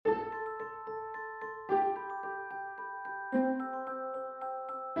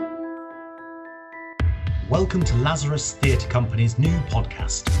Welcome to Lazarus Theatre Company's new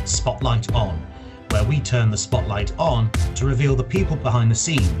podcast, Spotlight On, where we turn the spotlight on to reveal the people behind the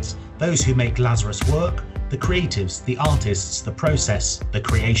scenes, those who make Lazarus work, the creatives, the artists, the process, the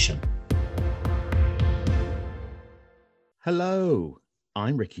creation. Hello,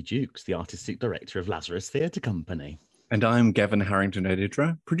 I'm Ricky Jukes, the Artistic Director of Lazarus Theatre Company. And I'm Gavin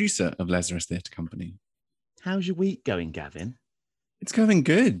Harrington-Odidra, producer of Lazarus Theatre Company. How's your week going, Gavin? It's going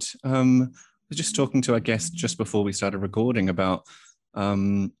good. I was just talking to our guest just before we started recording about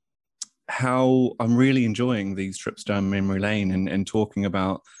how I'm really enjoying these trips down memory lane and talking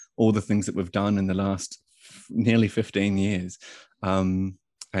about all the things that we've done in the last nearly 15 years. And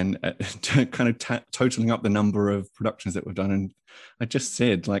kind of totaling up the number of productions that we've done. And I just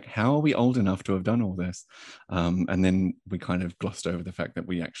said, like, how are we old enough to have done all this? And then we kind of glossed over the fact that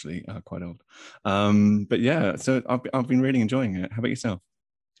we actually are quite old. But yeah, so I've been really enjoying it. How about yourself?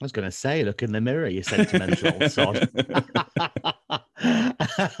 I was going to say, look in the mirror, you sentimental sod.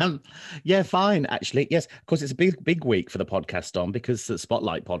 Yeah, fine, actually. Yes, of course, it's a big week for the podcast on, because the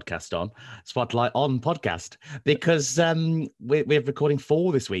Spotlight on podcast, because we're recording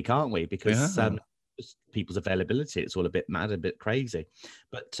 4 this week, aren't we? Because people's availability, it's all a bit mad, a bit crazy.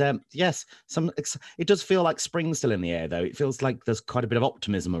 But yes, it does feel like spring's still in the air, though. It feels like there's quite a bit of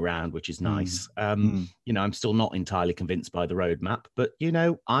optimism around, which is nice. You know, I'm still not entirely convinced by the roadmap, but, you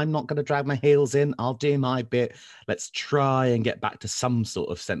know, I'm not going to drag my heels in. I'll do my bit. Let's try and get back to some sort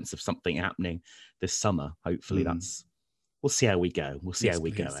of sense of something happening this summer. Hopefully we'll see how we go. We'll see how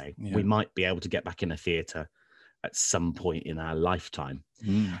we go, eh? Yeah. We might be able to get back in a theatre at some point in our lifetime.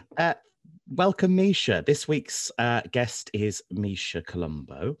 Welcome, Misha. This week's guest is Misha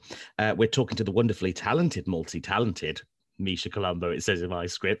Colombo. We're talking to the wonderfully talented, multi-talented Misha Colombo, it says in my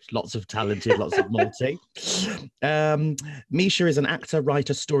script. Lots of talented, lots of multi. Misha is an actor,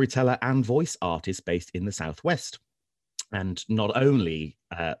 writer, storyteller, and voice artist based in the Southwest. And not only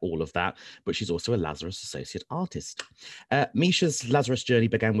all of that, but she's also a Lazarus Associate Artist. Misha's Lazarus journey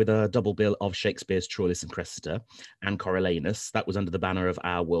began with a double bill of Shakespeare's Troilus and Cressida and Coriolanus. That was under the banner of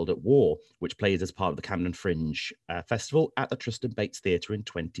Our World at War, which played as part of the Camden Fringe Festival at the Truston Bates Theatre in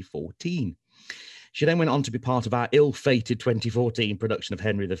 2014. She then went on to be part of our ill-fated 2014 production of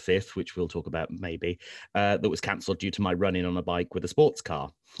Henry V, which we'll talk about maybe, that was cancelled due to my running on a bike with a sports car.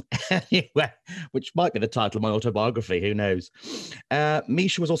 Anyway, which might be the title of my autobiography, who knows.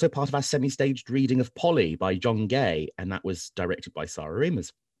 Misha was also part of our semi-staged reading of Polly by John Gay, and that was directed by Sarah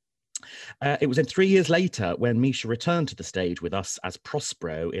Reimers. It was then 3 years later when Misha returned to the stage with us as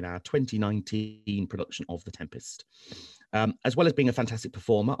Prospero in our 2019 production of The Tempest. As well as being a fantastic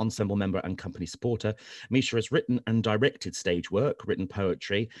performer, ensemble member and company supporter, Misha has written and directed stage work, written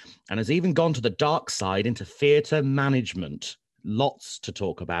poetry, and has even gone to the dark side into theatre management. Lots to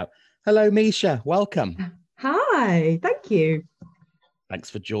talk about. Hello, Misha. Welcome. Hi. Thank you. Thanks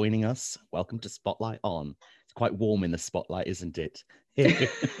for joining us. Welcome to Spotlight On. It's quite warm in the spotlight, isn't it?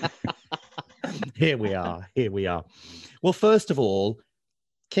 Here we are. Well, first of all,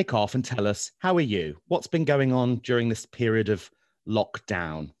 kick off and tell us, how are you? What's been going on during this period of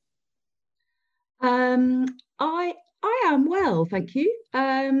lockdown? I am well, thank you.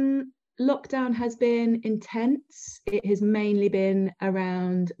 Lockdown has been intense. It has mainly been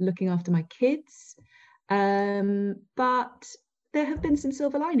around looking after my kids, but there have been some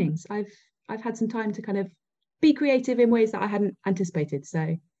silver linings. I've had some time to kind of be creative in ways that I hadn't anticipated.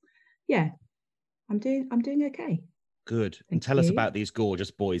 So, yeah, I'm doing okay. Good. And tell us about these gorgeous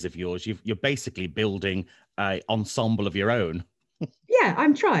boys of yours. You're basically building an ensemble of your own. Yeah,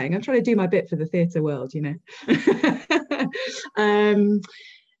 I'm trying to do my bit for the theatre world, you know.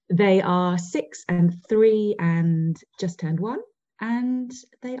 They are 6 and 3 and just turned 1, and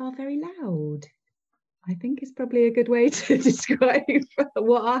they are very loud. I think is probably a good way to describe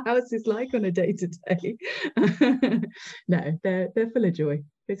what our house is like on a day-to-day. No, they're full of joy.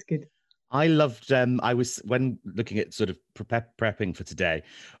 It's good. I loved, when looking at sort of prepping for today,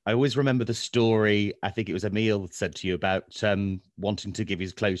 I always remember the story, I think it was Emil said to you about wanting to give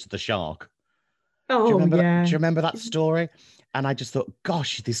his clothes to the shark. Oh, do you remember that story? And I just thought,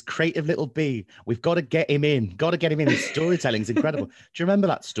 gosh, this creative little bee, we've got to get him in. His storytelling's incredible. Do you remember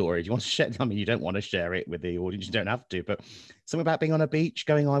that story? Do you want to share? I mean, you don't want to share it with the audience. You don't have to, but something about being on a beach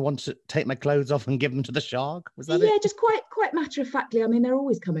going, I want to take my clothes off and give them to the shark. Was that it? Yeah, just quite matter-of-factly. I mean, they're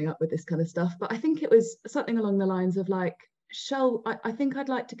always coming up with this kind of stuff, but I think it was something along the lines of like, I think I'd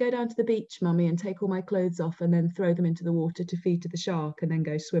like to go down to the beach, Mummy, and take all my clothes off and then throw them into the water to feed to the shark and then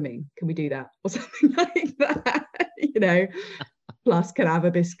go swimming. Can we do that? Or something like that, you know, plus can I have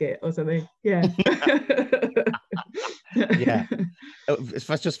a biscuit or something? Yeah. Yeah. It's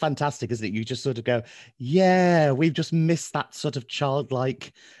just fantastic, isn't it? You just sort of go, yeah, we've just missed that sort of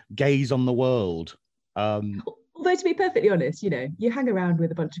childlike gaze on the world. Although, to be perfectly honest, you hang around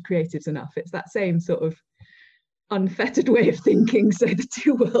with a bunch of creatives enough, it's that same sort of unfettered way of thinking, so the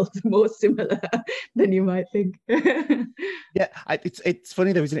two worlds are more similar than you might think. Yeah, it's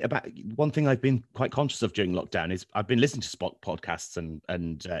funny though, isn't it? About one thing I've been quite conscious of during lockdown is I've been listening to podcasts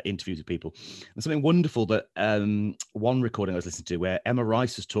and interviews with people, and something wonderful that one recording I was listening to where Emma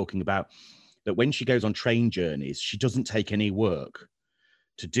Rice was talking about that when she goes on train journeys, she doesn't take any work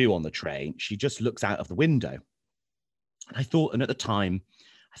to do on the train. She just looks out of the window. And I thought, and at the time,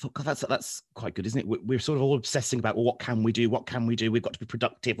 I thought, God, that's quite good, isn't it? We're sort of all obsessing about, well, what can we do? What can we do? We've got to be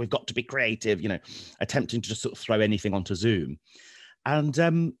productive. We've got to be creative, attempting to just sort of throw anything onto Zoom. And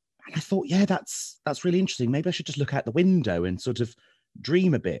I thought, yeah, that's really interesting. Maybe I should just look out the window and sort of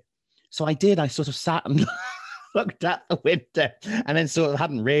dream a bit. So I did. I sort of sat and looked at the window and then sort of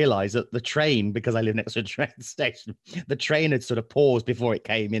hadn't realized that the train, because I live next to a train station, the train had sort of paused before it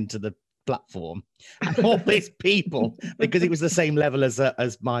came into the platform, and all these people, because it was the same level as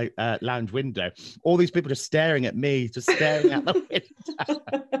my lounge window, all these people just staring at me, just staring at the window.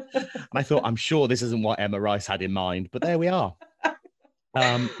 And I thought, I'm sure this isn't what Emma Rice had in mind, but there we are.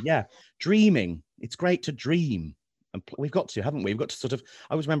 Yeah, dreaming. It's great to dream, and we've got to, haven't we? We've got to sort of,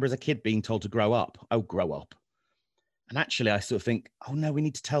 I always remember as a kid being told to grow up. Oh, grow up. And actually I sort of think, oh no, we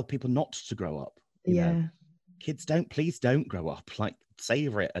need to tell people not to grow up. You know? Kids, please don't grow up. Like,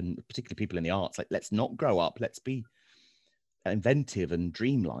 savor it, and particularly people in the arts, like, let's not grow up, let's be inventive and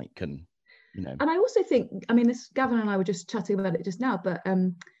dreamlike. And and I also think, this, Gavin and I were just chatting about it just now, but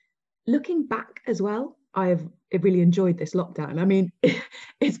looking back as well, I've really enjoyed this lockdown.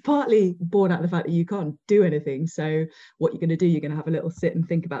 It's partly born out of the fact that you can't do anything, so what you're going to do, you're going to have a little sit and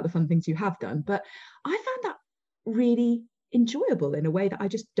think about the fun things you have done, but I found that really enjoyable in a way that I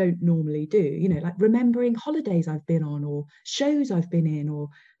just don't normally do, like remembering holidays I've been on or shows I've been in or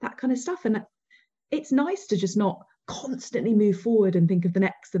that kind of stuff. And it's nice to just not constantly move forward and think of the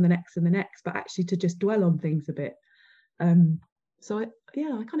next and the next and the next, but actually to just dwell on things a bit. So I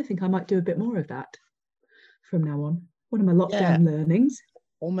kind of think I might do a bit more of that from now on. One of my lockdown learnings.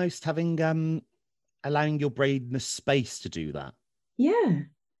 Almost having allowing your brain the space to do that. Yeah.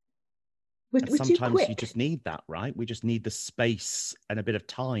 Sometimes you just need that, right? We just need the space and a bit of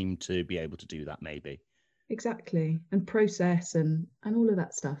time to be able to do that, maybe. Exactly. And process and all of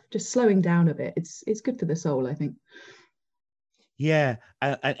that stuff. Just slowing down a bit. It's good for the soul, I think. Yeah,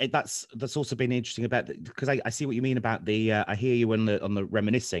 and that's also been interesting about, because I see what you mean about the. I hear you on the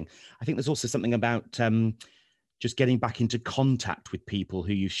reminiscing. I think there's also something about just getting back into contact with people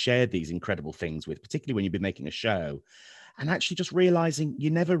who you've shared these incredible things with, particularly when you've been making a show. And actually just realizing you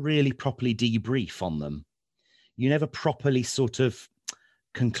never really properly debrief on them. You never properly sort of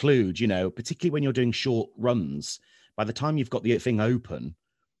conclude, particularly when you're doing short runs. By the time you've got the thing open,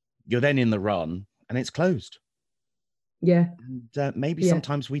 you're then in the run and it's closed. Yeah. And maybe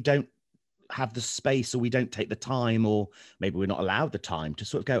sometimes we don't have the space, or we don't take the time, or maybe we're not allowed the time to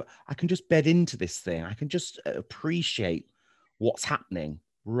sort of go, I can just bed into this thing. I can just appreciate what's happening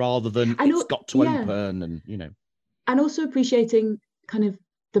rather than it's got to open and, And also appreciating kind of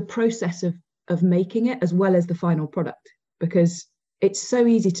the process of making it as well as the final product, because it's so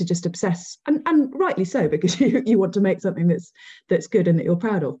easy to just obsess, and rightly so, because you want to make something that's good and that you're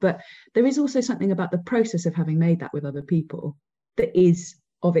proud of. But there is also something about the process of having made that with other people that is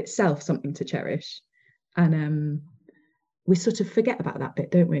of itself something to cherish. And we sort of forget about that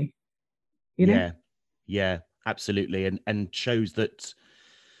bit, don't we? Yeah, absolutely. And shows that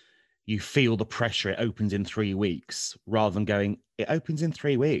you feel the pressure, it opens in 3 weeks, rather than going, it opens in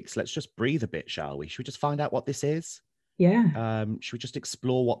 3 weeks. Let's just breathe a bit, shall we? Should we just find out what this is? Yeah. Should we just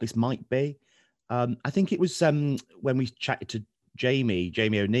explore what this might be? I think it was when we chatted to Jamie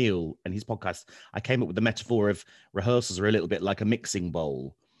O'Neill and his podcast, I came up with the metaphor of rehearsals are a little bit like a mixing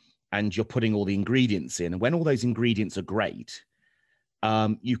bowl, and you're putting all the ingredients in. And when all those ingredients are great,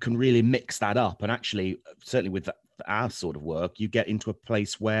 you can really mix that up. And actually, certainly with our sort of work, you get into a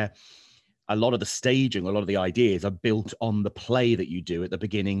place where a lot of the staging, a lot of the ideas are built on the play that you do at the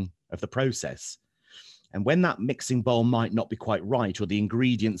beginning of the process. And when that mixing bowl might not be quite right, or the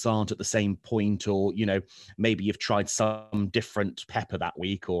ingredients aren't at the same point, or, maybe you've tried some different pepper that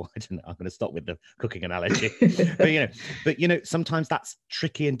week, or I don't know, I'm going to stop with the cooking analogy, but sometimes that's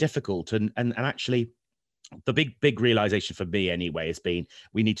tricky and difficult. And actually the big realization for me anyway has been,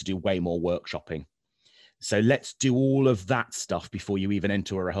 we need to do way more workshopping. So let's do all of that stuff before you even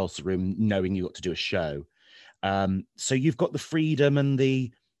enter a rehearsal room, knowing you've got to do a show. So you've got the freedom and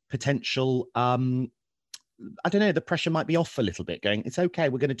the potential I don't know, the pressure might be off a little bit, going, it's okay,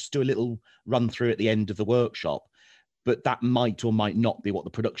 we're going to just do a little run through at the end of the workshop, but that might or might not be what the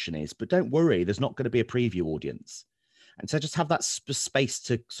production is. But don't worry, there's not going to be a preview audience. And so just have that space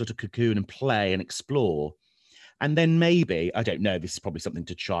to sort of cocoon and play and explore. And then maybe, I don't know, this is probably something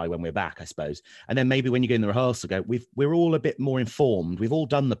to try when we're back, I suppose. And then maybe when you go in the rehearsal, we're all a bit more informed. We've all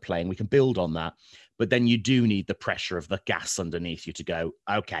done the playing. We can build on that. But then you do need the pressure of the gas underneath you to go,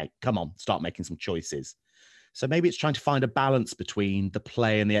 okay, come on, start making some choices. So maybe it's trying to find a balance between the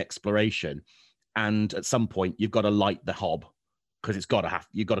play and the exploration. And at some point, you've got to light the hob because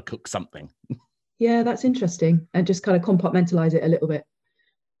you've got to cook something. Yeah, that's interesting. And just kind of compartmentalize it a little bit.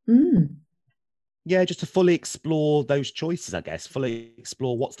 Yeah, just to fully explore those choices, I guess, fully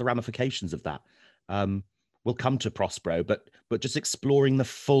explore what's the ramifications of that. We'll come to Prospero, but just exploring the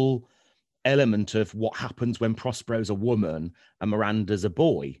full element of what happens when Prospero's a woman and Miranda's a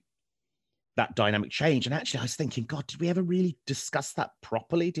boy, that dynamic change. And actually, I was thinking, God, did we ever really discuss that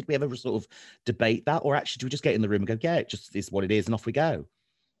properly? Did we ever sort of debate that? Or actually, do we just get in the room and go, yeah, it just is what it is, and off we go?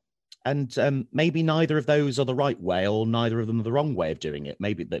 And maybe neither of those are the right way, or neither of them are the wrong way of doing it.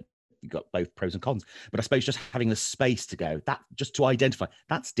 Maybe that you've got both pros and cons, but I suppose just having the space to go, that just to identify,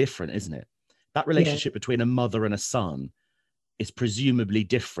 that's different, isn't it? That relationship between a mother and a son is presumably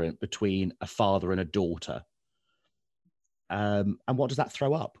different between a father and a daughter. And what does that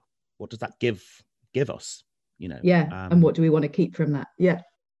throw up? What does that give us? You know? Yeah. And what do we want to keep from that? Yeah.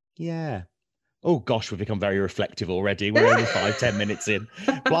 Yeah. Oh gosh, we've become very reflective already. We're only 5-10 minutes in.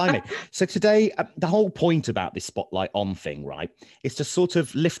 Blimey. So today, the whole point about this Spotlight On thing, right, is to sort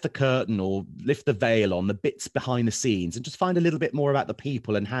of lift the curtain or lift the veil on the bits behind the scenes and just find a little bit more about the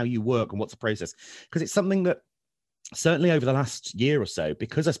people and how you work and what's the process. Because it's something that certainly over the last year or so,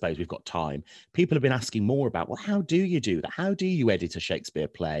 because I suppose we've got time, people have been asking more about, well, how do you do that? How do you edit a Shakespeare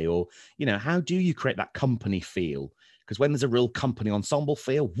play? Or, you know, how do you create that company feel? Because when there's a real company ensemble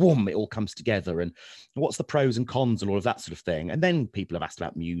feel, whoom, it all comes together. And what's the pros and cons and all of that sort of thing? And then people have asked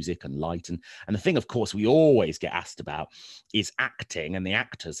about music and light. And the thing, of course, we always get asked about is acting and the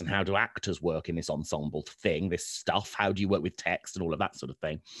actors, and how do actors work in this ensemble thing, this stuff? How do you work with text and all of that sort of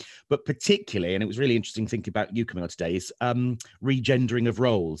thing? But particularly, and it was really interesting thinking about you coming on today, is regendering of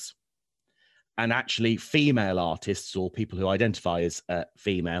roles. And actually female artists or people who identify as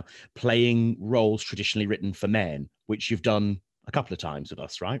female playing roles traditionally written for men, which you've done a couple of times with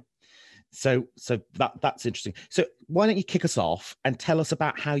us, right? So that's interesting. So why don't you kick us off and tell us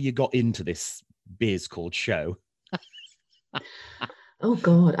about how you got into this biz called show? Oh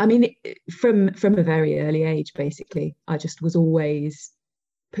God. I mean, from a very early age, basically, I just was always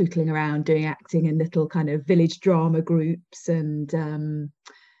pootling around doing acting in little kind of village drama groups and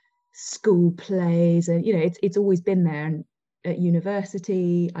school plays, and you know, it's always been there. And at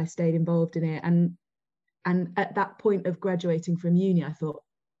university I stayed involved in it, and at that point of graduating from uni I thought,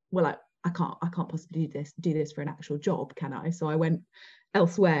 well, I can't possibly do this for an actual job, can I? So I went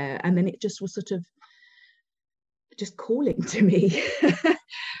elsewhere, and then it just was sort of just calling to me.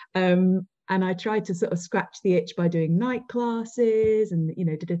 And I tried to sort of scratch the itch by doing night classes, and you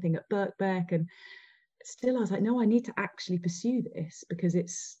know, did a thing at Birkbeck, and still I was like, no, I need to actually pursue this because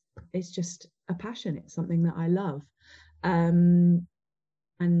it's just a passion. It's something that I love. And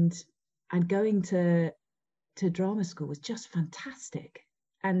going to drama school was just fantastic,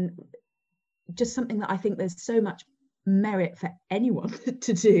 and just something that I think there's so much merit for anyone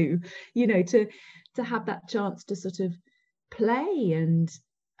to do, you know, to have that chance to sort of play and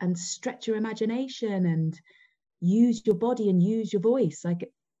stretch your imagination and use your body and use your voice. Like,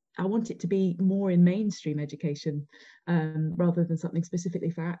 I want it to be more in mainstream education rather than something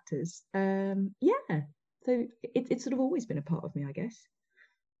specifically for actors. Yeah, so it's sort of always been a part of me, I guess.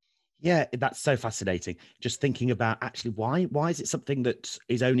 Yeah, that's so fascinating. Just thinking about actually why is it something that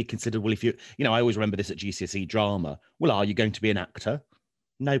is only considered, well, if you know, I always remember this at GCSE drama. Well, are you going to be an actor?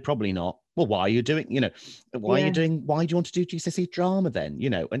 No, probably not. Well, why are you doing, you know, why do you want to do GCSE drama then?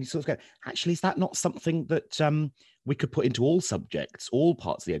 You know, and you sort of go, actually, is that not something that we could put into all subjects, all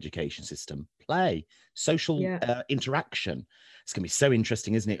parts of the education system? Play, social interaction. It's going to be so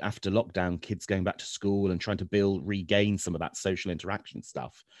interesting, isn't it? After lockdown, kids going back to school and trying to regain some of that social interaction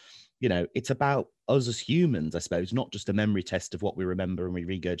stuff. You know, it's about us as humans, I suppose, not just a memory test of what we remember and we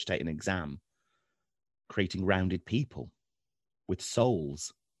regurgitate an exam. Creating rounded people with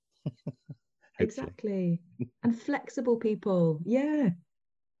souls. Exactly. And flexible people. Yeah,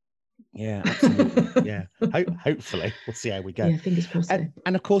 absolutely. Yeah, hopefully we'll see how we go. Yeah, fingers crossed.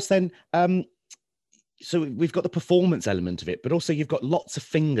 And of course then so we've got the performance element of it, but also you've got lots of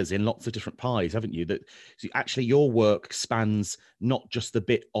fingers in lots of different pies, haven't you? That so actually your work spans not just the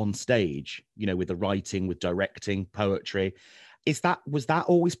bit on stage, you know, with the writing, with directing, poetry. Was that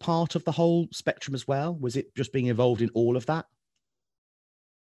always part of the whole spectrum as well? Was it just being involved in all of that?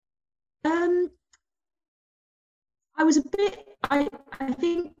 I was a bit, I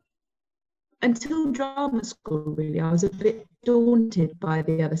think until drama school, really, I was a bit daunted by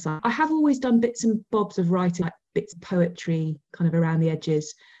the other side. I have always done bits and bobs of writing, like bits of poetry kind of around the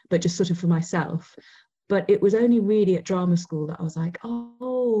edges, but just sort of for myself. But it was only really at drama school that I was like,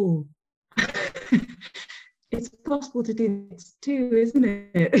 oh, it's possible to do this too, isn't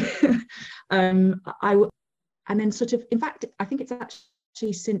it? And then sort of, in fact, I think it's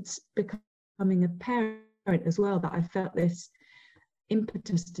actually since becoming a parent as well that I felt this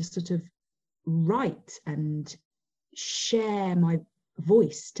impetus to sort of write and share my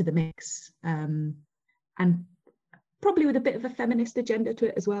voice to the mix, and probably with a bit of a feminist agenda to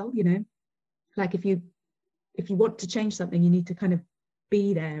it as well, you know, like if you want to change something, you need to kind of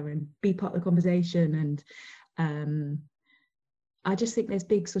be there and be part of the conversation. And I just think there's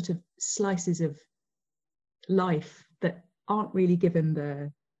big sort of slices of life that aren't really given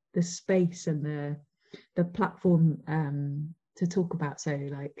the space and the platform to talk about. So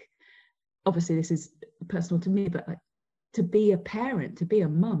like, obviously this is personal to me, but like, to be a parent, to be a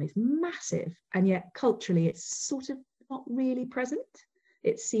mum is massive, and yet culturally it's sort of not really present.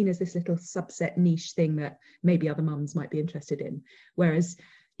 It's seen as this little subset niche thing that maybe other mums might be interested in, whereas,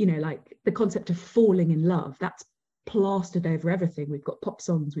 you know, like the concept of falling in love, that's plastered over everything. We've got pop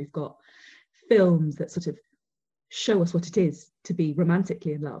songs, we've got films that sort of show us what it is to be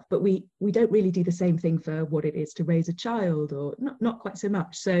romantically in love, but we don't really do the same thing for what it is to raise a child, or not quite so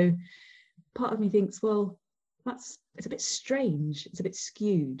much. So part of me thinks, well, it's a bit strange, it's a bit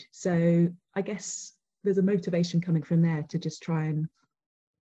skewed. So I guess there's a motivation coming from there to just try and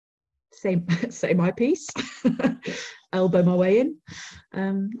say my piece, elbow my way in.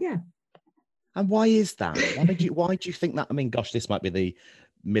 Yeah. And why is that? Why do you think that? I mean, gosh, this might be the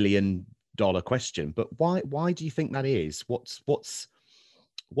 $1 million question, but why do you think that is? What's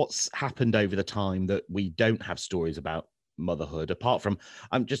happened over the time that we don't have stories about motherhood, apart from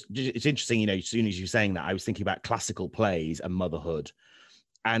it's interesting, you know, as soon as you're saying that, I was thinking about classical plays and motherhood,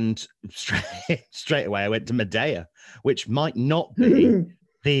 and straight away I went to Medea, which might not be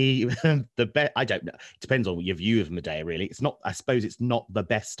the best. I don't know, it depends on your view of Medea, really. It's not, I suppose it's not the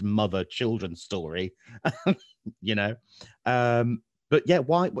best mother children story. You know, but yeah,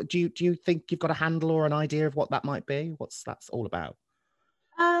 what do you think you've got a handle or an idea of what that might be? What's that's all about?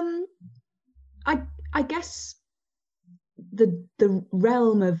 I guess the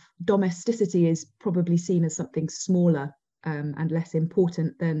realm of domesticity is probably seen as something smaller and less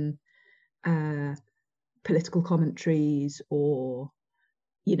important than political commentaries, or,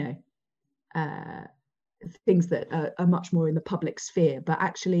 you know, things that are much more in the public sphere. But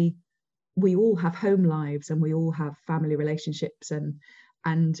actually, we all have home lives and we all have family relationships,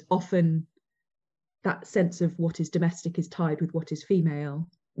 and often that sense of what is domestic is tied with what is female,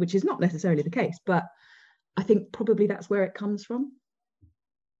 which is not necessarily the case, but I think probably that's where it comes from.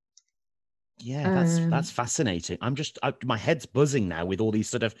 Yeah, that's fascinating. My head's buzzing now with all these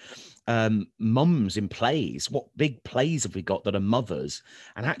sort of mums in plays. What big plays have we got that are mothers?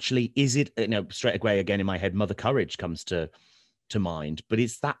 And actually, is it, you know, straight away again in my head, Mother Courage comes to mind. But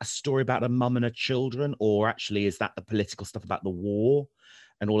is that a story about a mum and her children, or actually is that the political stuff about the war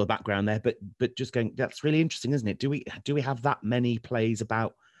and all the background there? But just going, that's really interesting, isn't it? Do we have that many plays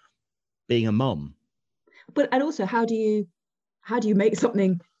about being a mum? But and also, how do you make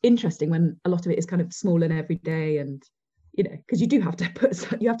something interesting when a lot of it is kind of small and everyday, and, you know, because you have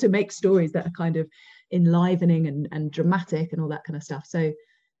to make stories that are kind of enlivening and dramatic and all that kind of stuff. So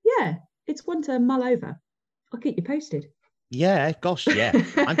yeah, it's one to mull over. I'll keep you posted. Yeah, gosh, yeah.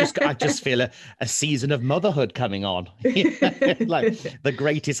 I just feel a season of motherhood coming on, like the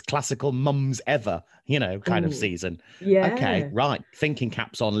greatest classical mums ever, you know, kind of season. Yeah. Okay, right. Thinking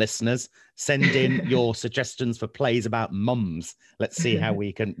caps on, listeners. Send in your suggestions for plays about mums. Let's see how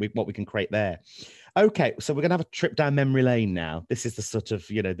what we can create there. Okay, so we're gonna have a trip down memory lane now. This is the sort of,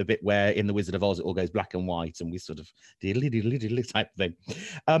 you know, the bit where in the Wizard of Oz it all goes black and white, and we sort of diddly type thing.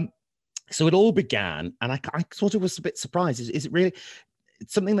 So it all began, and I sort of was a bit surprised. Is it really,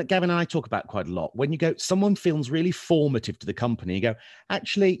 it's something that Gavin and I talk about quite a lot. When you go, someone feels really formative to the company, you go,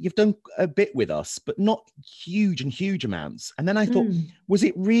 actually, you've done a bit with us, but not huge amounts. And then I thought, was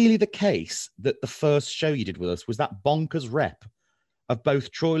it really the case that the first show you did with us was that bonkers rep of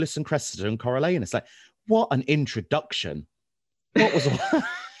both Troilus and Cressida and Coriolanus? Like, what an introduction. What was all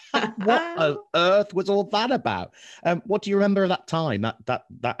What on earth was all that about? What do you remember of that time,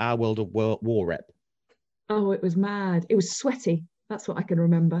 that Our World of War rep? Oh, it was mad. It was sweaty. That's what I can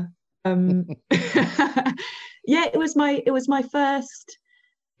remember. Yeah, it was my first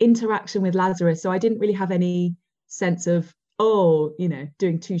interaction with Lazarus. So I didn't really have any sense of, oh,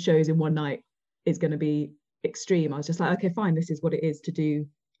 doing 2 shows in one night is going to be extreme. I was just like, okay, fine, this is what it is to do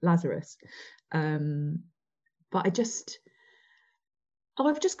Lazarus. But I've just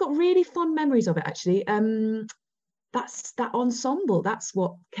got really fond memories of it, actually. That's that ensemble. That's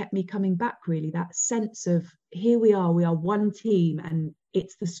what kept me coming back, really. That sense of, here we are one team, and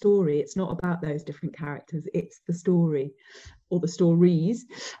it's the story. It's not about those different characters. It's the story, or the stories.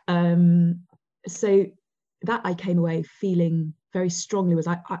 So that I came away feeling very strongly was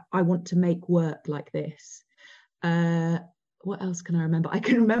I want to make work like this. What else can I remember? I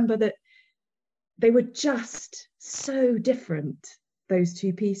can remember that they were just so different, those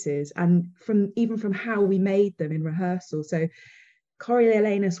 2 pieces, and even from how we made them in rehearsal. So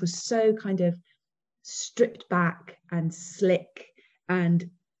Coriolanus was so kind of stripped back and slick, and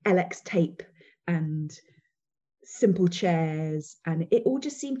LX tape and simple chairs, and it all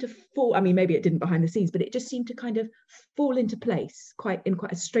just seemed to fall. I mean, maybe it didn't behind the scenes, but it just seemed to kind of fall into place in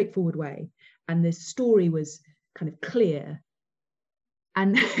quite a straightforward way. And the story was kind of clear.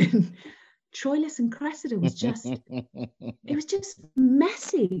 And then Troilus and Cressida was just, it was just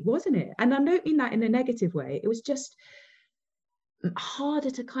messy, wasn't it? And I don't mean that in a negative way. It was just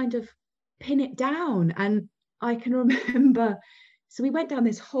harder to kind of pin it down. And I can remember, so we went down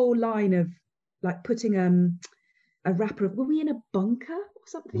this whole line of like putting a wrapper of, were we in a bunker or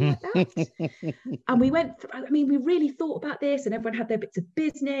something like that? And we went we really thought about this, and everyone had their bits of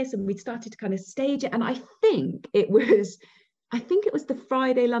business, and we started to kind of stage it. And I think it was the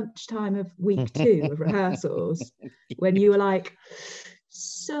Friday lunchtime of week 2 of rehearsals when you were like,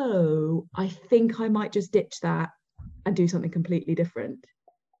 so I think I might just ditch that and do something completely different.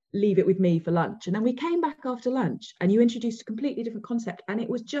 Leave it with me for lunch. And then we came back after lunch, and you introduced a completely different concept, and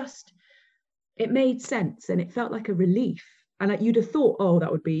it made sense, and it felt like a relief. And you'd have thought, oh,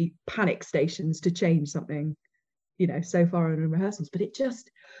 that would be panic stations to change something, so far in rehearsals. But it just,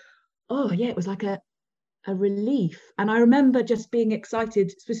 oh yeah, it was like a relief. And I remember just being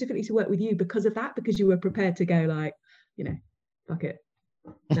excited specifically to work with you because of that, because you were prepared to go like, fuck it,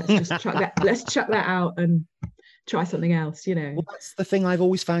 let's just chuck that out and try something else. Well, that's the thing I've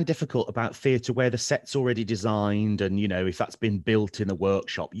always found difficult about theatre, where the set's already designed, and if that's been built in a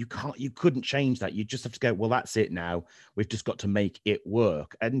workshop, you couldn't change that. You just have to go, well, that's it now, we've just got to make it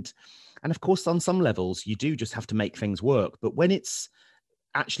work. And of course, on some levels you do just have to make things work, but when it's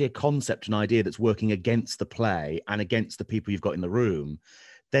actually a concept, an idea that's working against the play and against the people you've got in the room,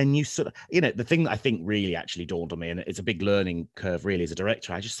 then you sort of, the thing that I think really actually dawned on me, and it's a big learning curve really as a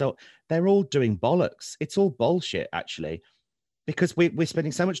director, I just thought they're all doing bollocks. It's all bullshit, actually, because we're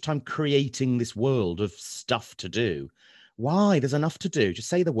spending so much time creating this world of stuff to do. Why? There's enough to do. Just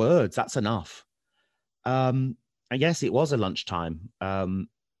say the words. That's enough. And yes, it was a lunchtime. I'm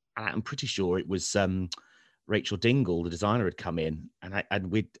pretty sure it was Rachel Dingle, the designer, had come in,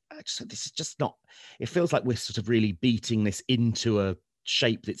 and this is just not, it feels like we're sort of really beating this into a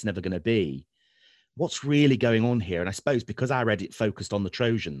shape that's never going to be. What's really going on here? And I suppose because our edit focused on the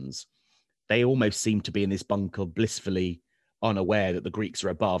Trojans, they almost seem to be in this bunker blissfully unaware that the Greeks are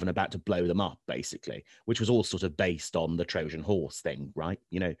above and about to blow them up, basically, which was all sort of based on the Trojan horse thing, right?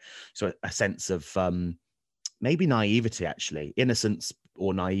 So a sense of maybe naivety, actually, innocence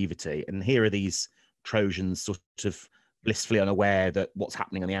or naivety. And here are these Trojans sort of blissfully unaware that what's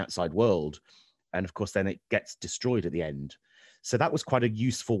happening in the outside world. And of course, then it gets destroyed at the end. So that was quite a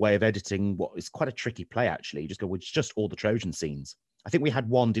useful way of editing what is quite a tricky play, actually. You just go, well, it's just all the Trojan scenes. I think we had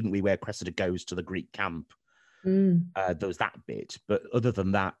one, didn't we, where Cressida goes to the Greek camp. There was that bit. But other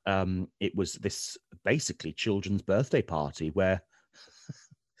than that, it was this basically children's birthday party where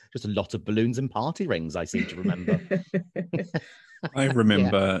just a lot of balloons and party rings, I seem to remember. I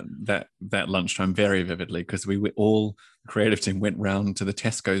remember that lunchtime very vividly, because we were all, the creative team went round to the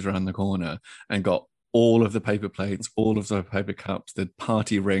Tesco's around the corner and got all of the paper plates, all of the paper cups, the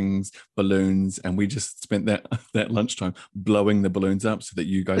party rings, balloons, and we just spent that lunchtime blowing the balloons up so that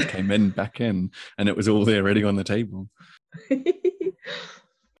you guys came back in, and it was all there ready on the table.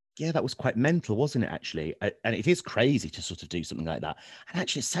 Yeah, that was quite mental, wasn't it, actually? And it is crazy to sort of do something like that. And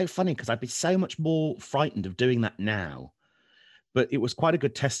actually, it's so funny because I'd be so much more frightened of doing that now. But it was quite a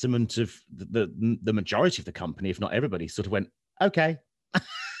good testament of the majority of the company, if not everybody, sort of went, okay.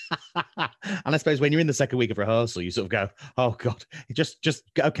 And I suppose when you're in the second week of rehearsal, you sort of go, oh God, just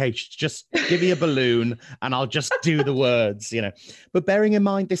okay, just give me a balloon and I'll just do the words, you know. But bearing in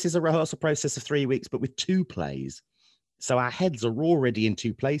mind, this is a rehearsal process of 3 weeks, but with 2 plays. So our heads are already in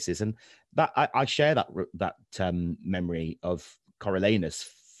 2 places. And that I share that memory of Coriolanus.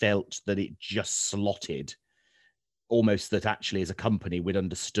 Felt that it just slotted, almost that actually as a company we'd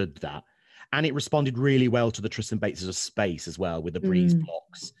understood that. And it responded really well to the Tristan Bates of space as well, with the breeze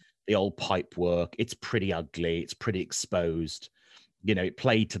blocks, the old pipe work. It's pretty ugly, it's pretty exposed. You know, it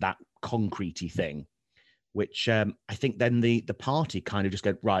played to that concretey thing, which I think then the party kind of just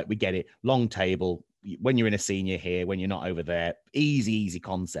go, right, we get it. Long table. When you're in a scene, you're here. When you're not over there, easy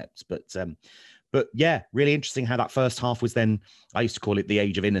concepts. But yeah, really interesting how that first half was then, I used to call it the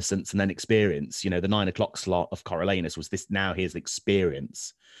age of innocence and then experience. You know, the 9 o'clock slot of Coriolanus was this, now here's the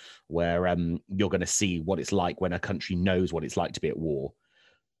experience where you're going to see what it's like when a country knows what it's like to be at war.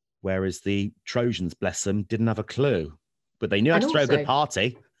 Whereas the Trojans, bless them, didn't have a clue, but they knew how to throw a good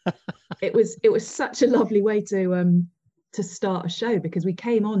party. it was such a lovely way to start a show, because we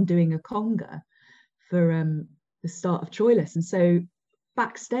came on doing a conga for the start of Troilus. And so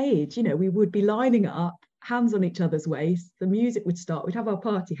backstage, you know, we would be lining up, hands on each other's waists, the music would start, we'd have our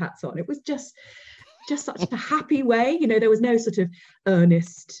party hats on. It was just such a happy way, you know. There was no sort of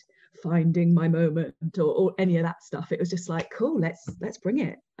earnest finding my moment or any of that stuff. It was just like, cool, let's bring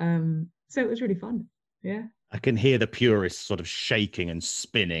it. So it was really fun. Yeah, I can hear the purists sort of shaking and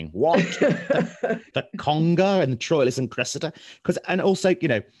spinning. What? the conga and the Troilus and Cressida? And also, you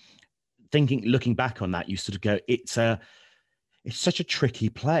know, looking back on that, you sort of go, it's such a tricky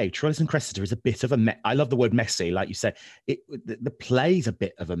play. Troilus and Cressida is a bit of a I love the word messy, like you said. The play's a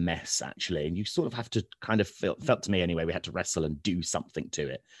bit of a mess, actually, and you sort of have to kind of felt to me anyway, we had to wrestle and do something to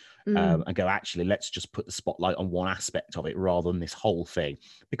it. And go, actually, let's just put the spotlight on one aspect of it rather than this whole thing,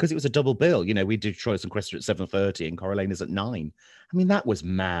 because it was a double bill. You know, we did Troilus and Cressida at 7:30 and Coriolanus at 9. I mean, that was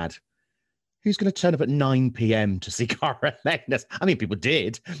mad. Who's going to turn up at 9 p.m. to see Coriolanus? I mean, people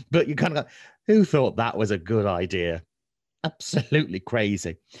did, but you kind of go, who thought that was a good idea? Absolutely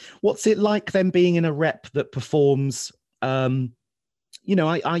crazy. What's it like then being in a rep that performs? You know,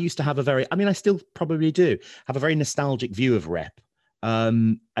 I used to have I still probably do have a very nostalgic view of rep.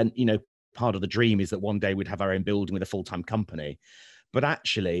 And, you know, part of the dream is that one day we'd have our own building with a full-time company. But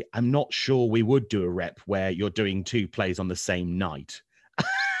actually, I'm not sure we would do a rep where you're doing 2 plays on the same night.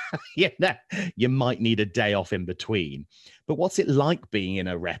 Yeah, you might need a day off in between. But what's it like being in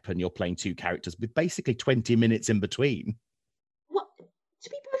a rep and you're playing 2 characters with basically 20 minutes in between? Well, to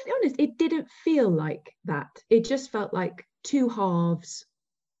be perfectly honest, it didn't feel like that. It just felt like 2 halves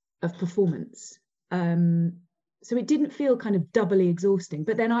of performance. So it didn't feel kind of doubly exhausting.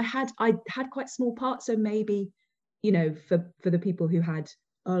 But then I had quite small parts, so maybe, you know, for the people who had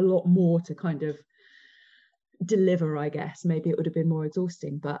a lot more to kind of deliver, I guess maybe it would have been more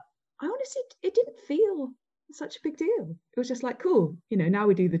exhausting. But I honestly, it didn't feel such a big deal. It was just like, cool, you know, now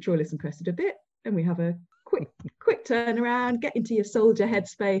we do the Troilus and Cressida bit and we have a quick turnaround, get into your soldier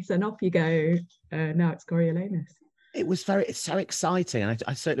headspace and off you go. Now it's Coriolanus. It's so exciting. And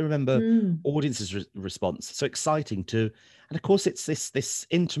I certainly remember audience's response. So exciting and of course it's this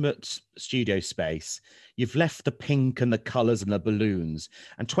intimate studio space. You've left the pink and the colors and the balloons,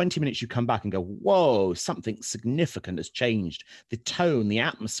 and 20 minutes you come back and go, whoa, something significant has changed. The tone, the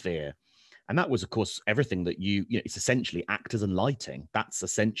atmosphere. And that was, of course, everything that you know, it's essentially actors and lighting. That's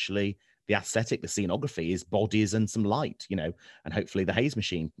essentially the aesthetic, the scenography is bodies and some light, you know, and hopefully the haze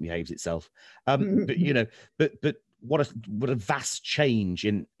machine behaves itself. But, you know, but what a vast change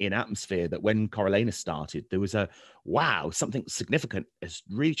in atmosphere, that when Coriolanus started, there was something significant has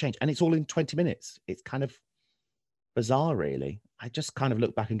really changed. And it's all in 20 minutes. It's kind of bizarre, really. I just kind of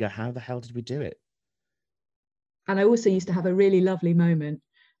look back and go, how the hell did we do it? And I also used to have a really lovely moment.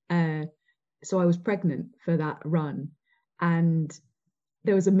 So I was pregnant for that run. And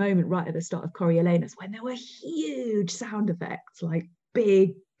there was a moment right at the start of Coriolanus when there were huge sound effects, like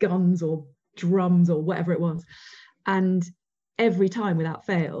big guns or drums or whatever it was. And every time without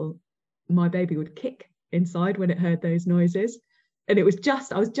fail, my baby would kick inside when it heard those noises. And I was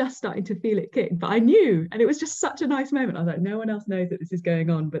just starting to feel it kick, but I knew, and it was just such a nice moment. I was like, no one else knows that this is going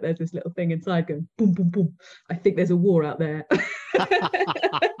on, but there's this little thing inside going boom, boom, boom. I think there's a war out there.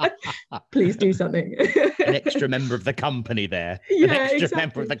 Please do something. An extra member of the company there. Yeah, an extra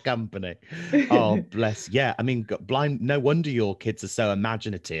member of the company. Oh, bless. Yeah, I mean, blind. No wonder your kids are so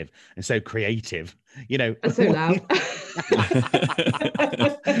imaginative and so creative. You know, and so loud.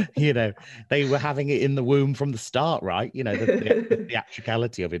 You know, they were having it in the womb from the start, right? You know, the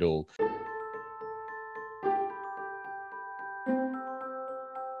theatricality of it all.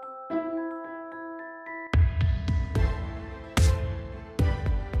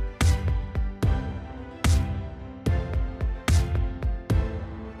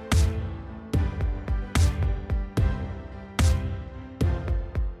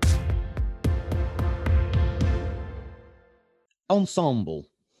 Ensemble.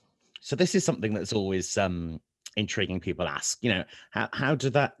 So this is something that's always intriguing. People ask, how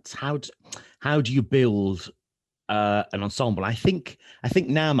do you build an ensemble? I think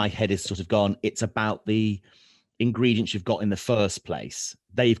now my head is sort of gone. It's about the ingredients you've got in the first place.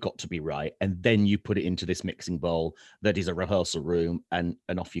 They've got to be right, and then you put it into this mixing bowl that is a rehearsal room, and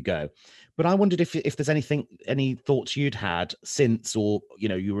off you go. But I wondered if there's any thoughts you'd had since, or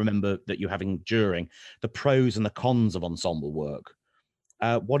you remember that you're having during the pros and the cons of ensemble work.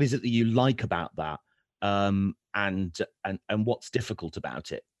 What is it that you like about that, and what's difficult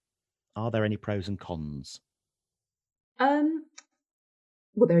about it? Are there any pros and cons? Well,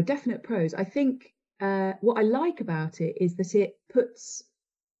 there are definite pros. I think what I like about it is that it puts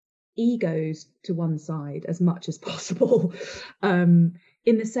egos to one side as much as possible, in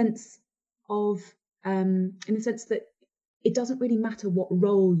the sense that it doesn't really matter what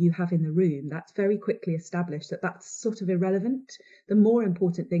role you have in the room. That's very quickly established that that's sort of irrelevant. The more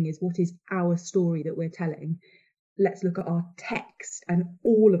important thing is, what is our story that we're telling? Let's look at our text, and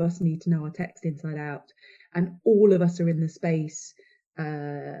all of us need to know our text inside out, and all of us are in the space,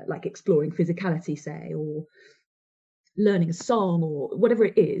 like exploring physicality, say, or learning a song, or whatever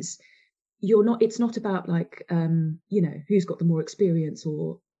it is. It's not about like who's got the more experience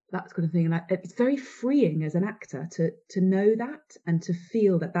or that kind of thing. And it's very freeing as an actor to know that, and to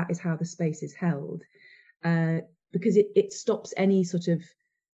feel that that is how the space is held, because it stops any sort of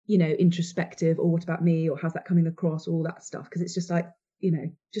introspective, or what about me, or how's that coming across, or all that stuff, because it's just like,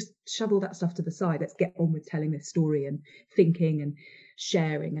 just shove all that stuff to the side. Let's get on with telling this story and thinking and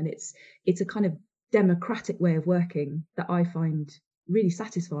sharing. And it's a kind of democratic way of working that I find really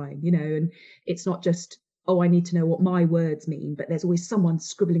satisfying, and it's not just, oh, I need to know what my words mean, but there's always someone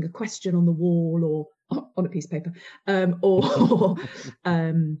scribbling a question on the wall or on a piece of paper, or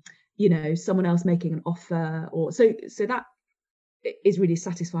someone else making an offer, or so that is really a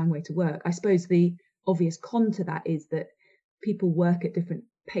satisfying way to work. I suppose the obvious con to that is that people work at different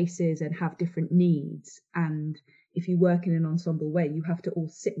paces and have different needs, and if you work in an ensemble way, you have to all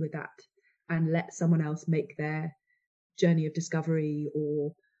sit with that and let someone else make their journey of discovery,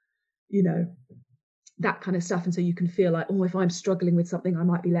 or that kind of stuff. And so you can feel like, oh, if I'm struggling with something, I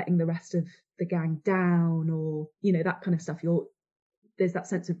might be letting the rest of the gang down, or that kind of stuff. There's that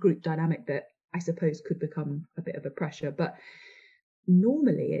sense of group dynamic that I suppose could become a bit of a pressure, but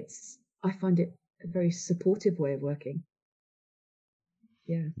normally I find it a very supportive way of working.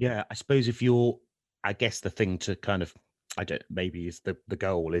 Yeah, I suppose I guess the thing to kind of, maybe is the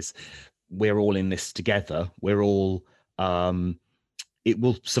goal is, we're all in this together. We're all, it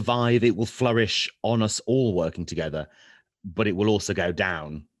will survive, it will flourish on us all working together, but it will also go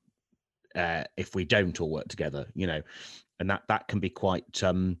down if we don't all work together, and that can be quite,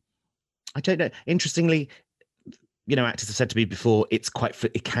 I don't know. Interestingly, actors have said to me before, it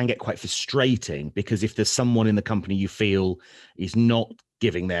can get quite frustrating, because if there's someone in the company you feel is not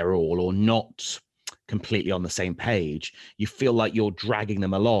giving their all, or not completely on the same page, you feel like you're dragging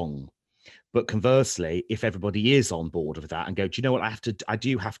them along. But conversely, if everybody is on board with that and go, do you know what, I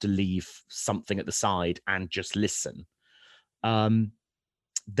do have to leave something at the side and just listen,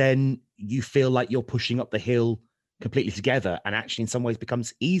 then you feel like you're pushing up the hill completely together, and actually in some ways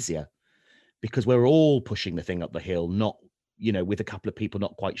becomes easier, because we're all pushing the thing up the hill, not, with a couple of people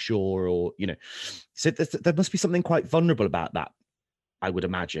not quite sure, or, so there must be something quite vulnerable about that, I would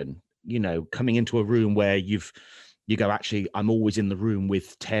imagine, coming into a room where you go, actually, I'm always in the room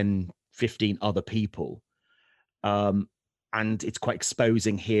with 10, 15 other people. And it's quite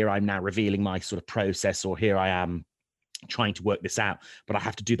exposing. Here I'm now revealing my sort of process, or here I am trying to work this out, but I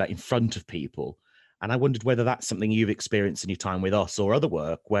have to do that in front of people. And I wondered whether that's something you've experienced in your time with us or other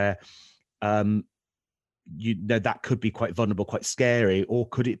work, where that could be quite vulnerable, quite scary, or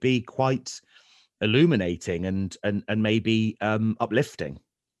could it be quite illuminating and maybe uplifting?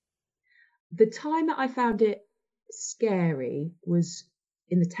 The time that I found it scary was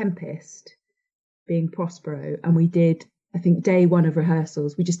in The Tempest, being Prospero, and we did, I think, day one of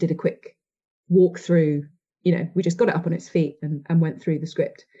rehearsals, we just did a quick walk through, we just got it up on its feet and went through the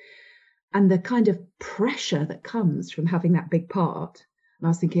script, and the kind of pressure that comes from having that big part. And I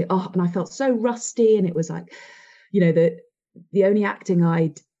was thinking, and I felt so rusty, and it was like, the only acting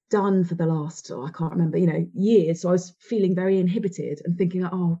I'd done for the last, I can't remember, years. So I was feeling very inhibited and thinking,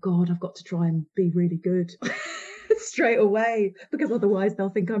 oh God, I've got to try and be really good straight away, because otherwise they'll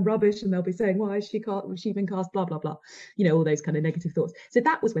think I'm rubbish, and they'll be saying, why is she been cast, blah, blah, blah, all those kind of negative thoughts. So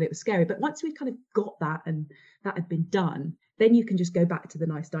that was when it was scary. But once we kind of got that, and that had been done, then you can just go back to the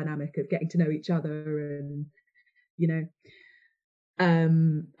nice dynamic of getting to know each other, and,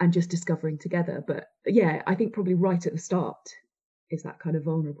 and just discovering together. But yeah, I think probably right at the start, is that kind of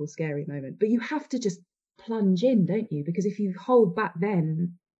vulnerable, scary moment. But you have to just plunge in, don't you? Because if you hold back,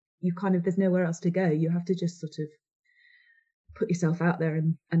 then you kind of, there's nowhere else to go. You have to just sort of put yourself out there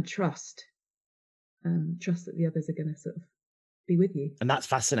and trust that the others are going to sort of be with you. And that's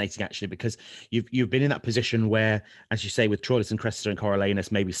fascinating, actually, because you've been in that position where, as you say, with Troilus and Cressida and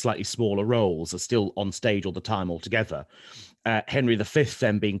Coriolanus, maybe slightly smaller roles are still on stage all the time altogether. Henry V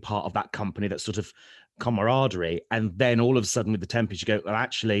then being part of that company, that sort of camaraderie, and then all of a sudden with the Tempest, you go, well,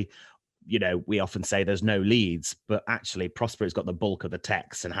 actually, you know, we often say there's no leads, but actually Prospero's got the bulk of the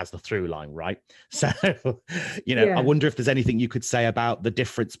text and has the through line, right? So, you know, Yeah. I wonder if there's anything you could say about the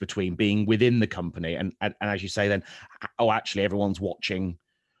difference between being within the company and as you say, then, oh, actually everyone's watching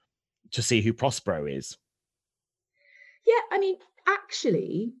to see who Prospero is. Yeah, I mean,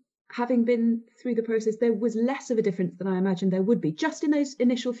 actually, having been through the process, there was less of a difference than I imagined there would be just in those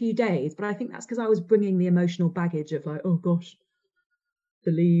initial few days. But I think that's because I was bringing the emotional baggage of like, oh gosh,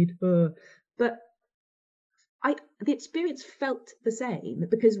 the lead. But the experience felt the same,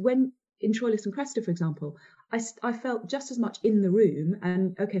 because when in Troilus and Cressida, for example, I felt just as much in the room,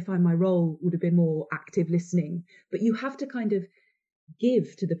 and okay, fine, my role would have been more active listening, but you have to kind of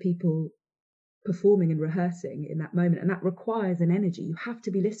give to the people performing and rehearsing in that moment, and that requires an energy. You have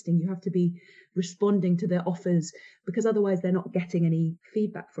to be listening, you have to be responding to their offers, because otherwise they're not getting any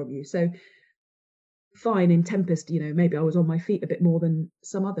feedback from you. So fine, in Tempest, you know, maybe I was on my feet a bit more than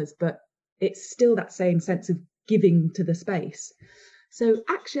some others, but it's still that same sense of giving to the space. So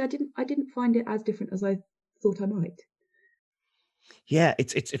actually I didn't find it as different as I thought I might. Yeah,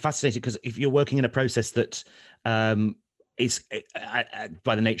 it's fascinating, because if you're working in a process that is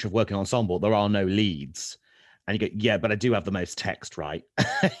by the nature of working ensemble, there are no leads, and you go, yeah, but I do have the most text, right?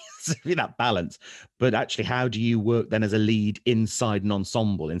 So that balance. But actually, how do you work then as a lead inside an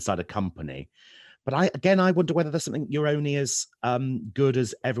ensemble, inside a company? But I wonder whether there's something, you're only as good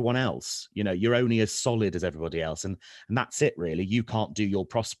as everyone else. You know, you're only as solid as everybody else, and that's it really. You can't do your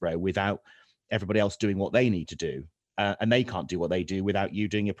Prospero without everybody else doing what they need to do, and they can't do what they do without you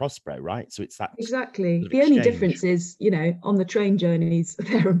doing your Prospero, right? So it's that exactly. sort of The only exchange. difference is, you know, on the train journeys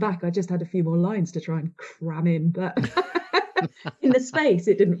there and back, I just had a few more lines to try and cram in, but in the space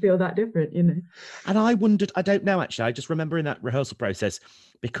it didn't feel that different, you know. And I wondered, I don't know actually, I just remember in that rehearsal process,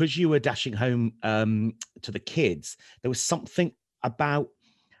 because you were dashing home to the kids, there was something about,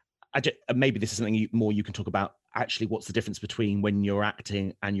 maybe this is something more you can talk about, actually, what's the difference between when you're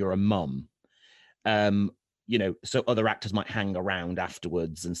acting and you're a mum? You know, so other actors might hang around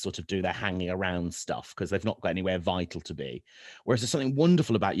afterwards and sort of do their hanging around stuff because they've not got anywhere vital to be. Whereas there's something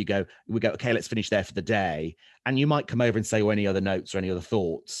wonderful about we go, okay, let's finish there for the day. And you might come over and say, oh, any other notes or any other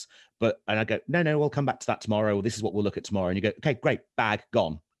thoughts? And I go, no, we'll come back to that tomorrow. Or this is what we'll look at tomorrow. And you go, okay, great, bag,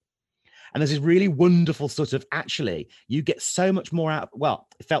 gone. And there's this really wonderful sort of, actually, you get so much more out. Well,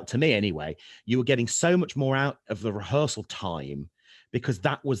 it felt to me anyway, you were getting so much more out of the rehearsal time because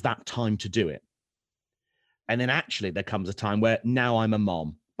that was that time to do it. And then actually there comes a time where now I'm a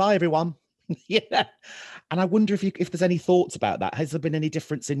mom. Bye, everyone. Yeah. And I wonder if there's any thoughts about that. Has there been any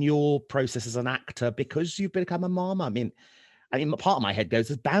difference in your process as an actor because you've become a mom? I mean, part of my head goes,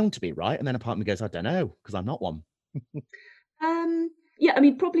 there's bound to be, right? And then a part of me goes, I don't know, because I'm not one. Yeah, I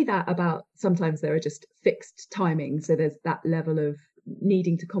mean, probably that about sometimes there are just fixed timings. So there's that level of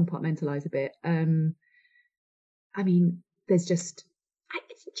needing to compartmentalize a bit. I mean, there's just,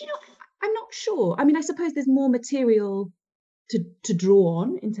 do you know, I'm not sure. I mean, I suppose there's more material to draw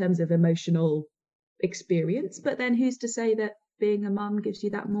on in terms of emotional experience, but then who's to say that being a mum gives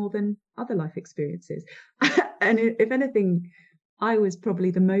you that more than other life experiences? And if anything, I was probably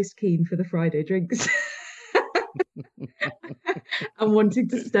the most keen for the Friday drinks and wanting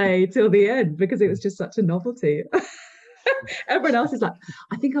to stay till the end because it was just such a novelty. Everyone else is like,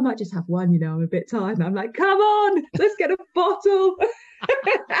 I think I might just have one, you know, I'm a bit tired. And I'm like, come on, let's get a bottle.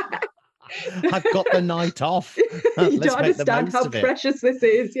 I've got the night off. You don't understand how precious this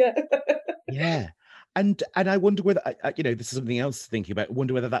is. Yeah. And I wonder whether, you know, this is something else thinking about, I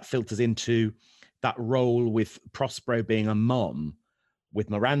wonder whether that filters into that role with Prospero being a mom with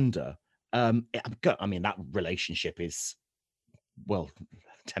Miranda. I mean, that relationship is, well,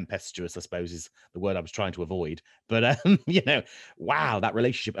 tempestuous, I suppose, is the word I was trying to avoid. But, you know, wow, that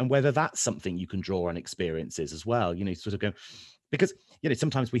relationship, and whether that's something you can draw on experiences as well, you know, sort of go, because, you know,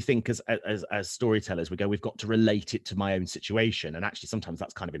 sometimes we think as storytellers, we go, we've got to relate it to my own situation. And actually, sometimes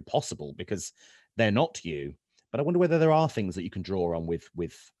that's kind of impossible because they're not you. But I wonder whether there are things that you can draw on with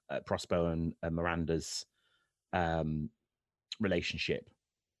Prospero and Miranda's relationship.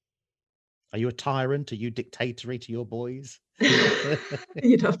 Are you a tyrant? Are you dictatorial to your boys?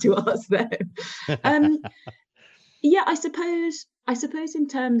 You'd have to ask them. Yeah, I suppose I suppose in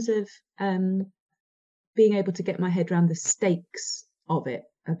terms of being able to get my head around the stakes of it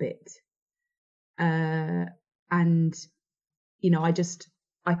a bit, and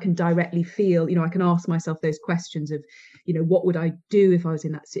I can directly feel, I can ask myself those questions of, what would I do if I was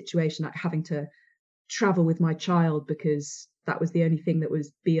in that situation, like having to travel with my child because that was the only thing that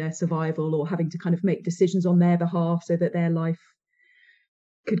was be a survival, or having to kind of make decisions on their behalf so that their life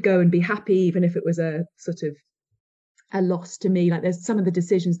could go and be happy, even if it was a sort of a loss to me. Like there's some of the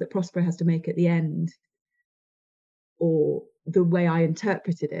decisions that Prospero has to make at the end, or the way I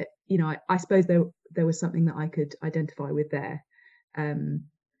interpreted it, I suppose there was something that I could identify with there. And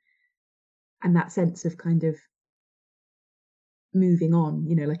that sense of kind of moving on,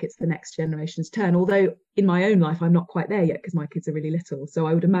 like it's the next generation's turn. Although in my own life, I'm not quite there yet because my kids are really little. So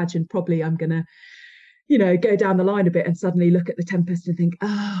I would imagine probably I'm going to, go down the line a bit and suddenly look at The Tempest and think,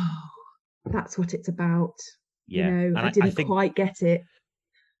 oh, that's what it's about. Yeah. I didn't quite get it.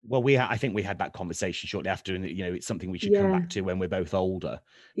 Well, I think we had that conversation shortly after, and it's something we should come back to when we're both older,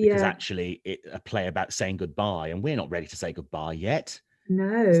 because actually it's a play about saying goodbye, and we're not ready to say goodbye yet.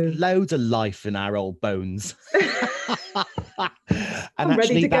 No, there's loads of life in our old bones. I'm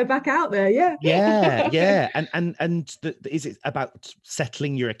ready to go back out there. Yeah. And is it about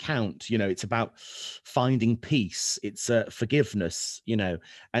settling your account? It's about finding peace. It's forgiveness.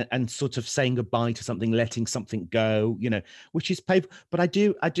 And sort of saying goodbye to something, letting something go. Which is painful. But I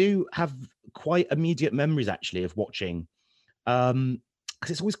do have quite immediate memories actually of watching.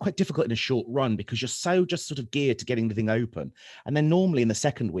 Because it's always quite difficult in a short run because you're so just sort of geared to getting the thing open. And then normally in the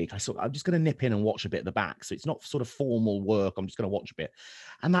second week, I'm just going to nip in and watch a bit at the back. So it's not sort of formal work. I'm just going to watch a bit.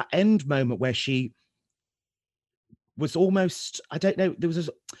 And that end moment where she was almost, I don't know, it's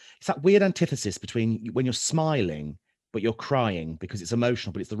that weird antithesis between when you're smiling, but you're crying because it's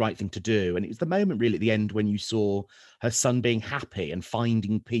emotional, but it's the right thing to do. And it was the moment really at the end when you saw her son being happy and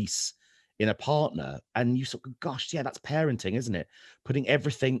finding peace in a partner, and you sort of, gosh, yeah, that's parenting, isn't it? Putting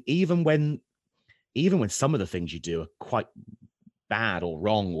everything, even when some of the things you do are quite bad or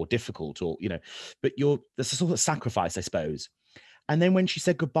wrong or difficult, or but there's a sort of sacrifice, I suppose. And then when she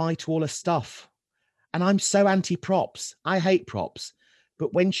said goodbye to all her stuff, and I'm so anti-props, I hate props,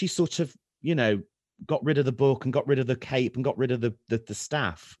 but when she sort of got rid of the book and got rid of the cape and got rid of the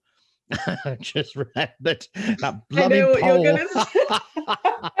staff, I just remembered that blooming pole.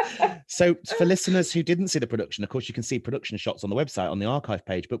 So for listeners who didn't see the production, of course, you can see production shots on the website on the archive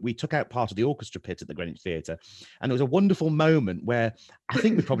page, but we took out part of the orchestra pit at the Greenwich Theatre. And there was a wonderful moment where I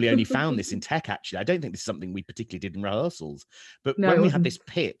think we probably only found this in tech, actually. I don't think this is something we particularly did in rehearsals. But when we had this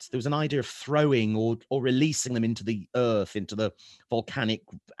pit, there was an idea of throwing or releasing them into the earth, into the volcanic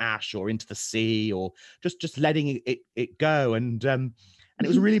ash or into the sea, or just letting it go. And it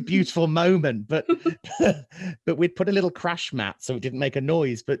was a really beautiful moment, but we'd put a little crash mat so it didn't make a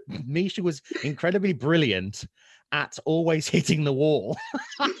noise. But Misha was incredibly brilliant at always hitting the wall.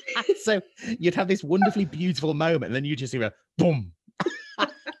 So you'd have this wonderfully beautiful moment, and then you just hear a boom. And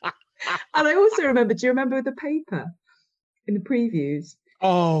I also remember, do you remember the paper in the previews?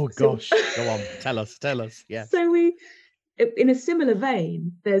 Oh, gosh. Go on. Tell us. Yeah. So in a similar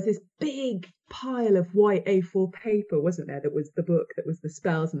vein, there's this big pile of white A4 paper, wasn't there? That was the book, that was the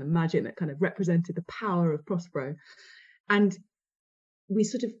spells and the magic that kind of represented the power of Prospero. And we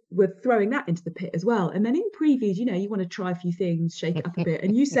sort of were throwing that into the pit as well. And then in previews, you want to try a few things, shake it up a bit.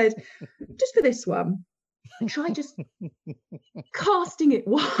 And you said, just for this one, try just casting it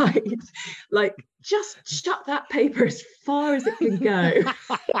wide, like just shut that paper as far as it can go.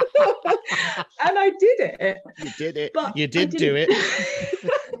 And I did it. You did it. But you did do it.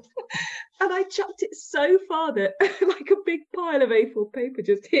 And I chucked it so far that like a big pile of A4 paper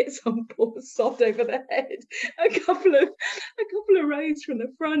just hit some poor sod over the head. A couple of rows from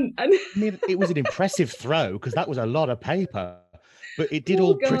the front. And I mean, it was an impressive throw because that was a lot of paper. But it did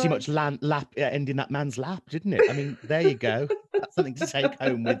pretty much end in that man's lap, didn't it? I mean, there you go. That's something to take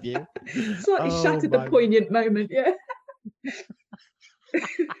home with you. Slightly shattered the poignant moment, yeah.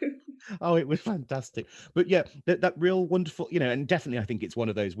 Oh, it was fantastic. But yeah, that real wonderful, and definitely I think it's one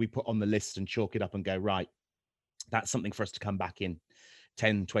of those we put on the list and chalk it up and go, right, that's something for us to come back in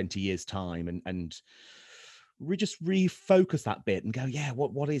 10, 20 years time and we just refocus that bit and go, yeah,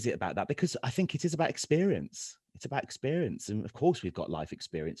 what is it about that? Because I think it is about experience. It's about experience. And of course we've got life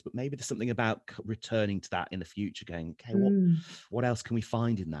experience, but maybe there's something about returning to that in the future, going, okay, what else can we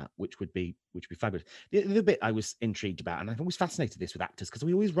find in that, which would be fabulous. The bit I was intrigued about, and I've always fascinated this with actors, because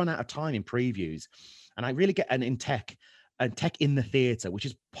we always run out of time in previews. And I really get, and in tech, and tech in the theatre, which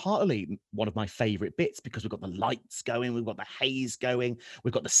is partly one of my favorite bits, because we've got the lights going, we've got the haze going,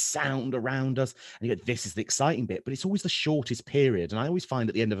 we've got the sound around us, and you go, this is the exciting bit, but it's always the shortest period. And I always find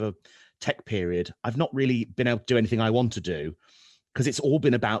at the end of a tech period, I've not really been able to do anything I want to do, because it's all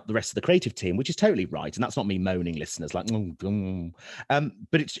been about the rest of the creative team, which is totally right. And that's not me moaning, listeners, like,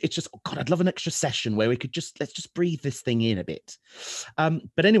 but it's just, oh God, I'd love an extra session where we could let's just breathe this thing in a bit.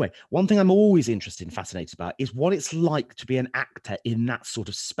 But anyway, one thing I'm always interested and fascinated about is what it's like to be an actor in that sort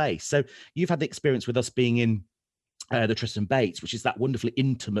of space. So you've had the experience with us being in the Tristan Bates, which is that wonderfully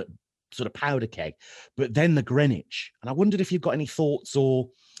intimate sort of powder keg, but then the Greenwich. And I wondered if you've got any thoughts or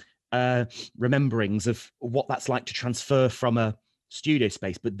rememberings of what that's like to transfer from a studio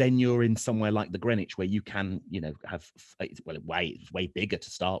space, but then you're in somewhere like the Greenwich where you can, have, well, it's way bigger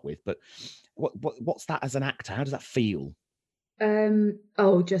to start with, but what's that as an actor? How does that feel?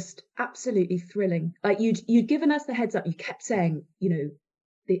 Just absolutely thrilling. Like you'd given us the heads up. You kept saying,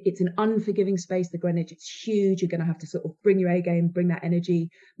 it's an unforgiving space, the Greenwich. It's huge. You're going to have to sort of bring your A game, bring that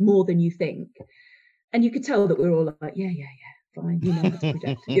energy more than you think. And you could tell that we were all like, yeah, fine. That's a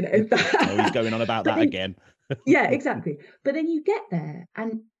project. Oh, he's going on about that again. Yeah, exactly. But then you get there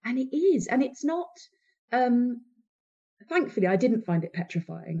and it is, and it's not, thankfully I didn't find it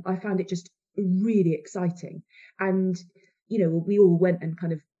petrifying. I found it just really exciting. And, we all went and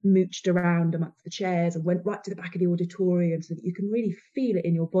kind of mooched around amongst the chairs and went right to the back of the auditorium so that you can really feel it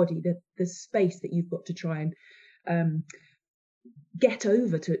in your body, the space that you've got to try and get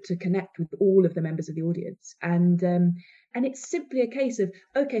over to connect with all of the members of the audience. And it's simply a case of,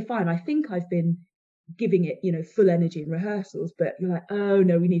 okay, fine, I think I've been giving it, full energy in rehearsals, but you're like, oh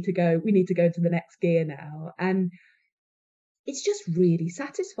no, we need to go to the next gear now. And it's just really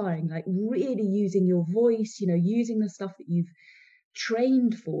satisfying, like really using your voice, using the stuff that you've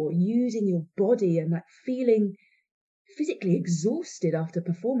trained for, using your body, and like feeling physically exhausted after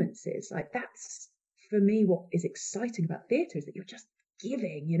performances. Like that's, for me, what is exciting about theatre, is that you're just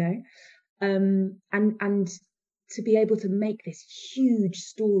giving, and to be able to make this huge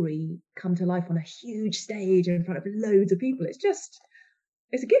story come to life on a huge stage in front of loads of people, it's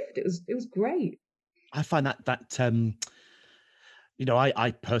a gift. It was great. I find that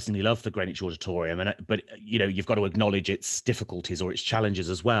I personally love the Greenwich Auditorium, but you've got to acknowledge its difficulties or its challenges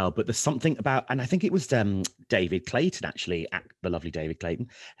as well. But there's something about, and I think it was David Clayton, actually, the lovely David Clayton,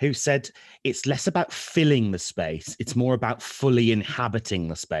 who said it's less about filling the space, it's more about fully inhabiting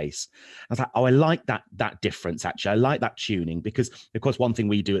the space. I was like, I like that difference, actually. I like that tuning, because of course one thing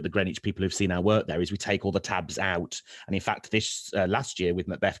we do at the Greenwich, people who've seen our work there, is we take all the tabs out. And in fact, this last year with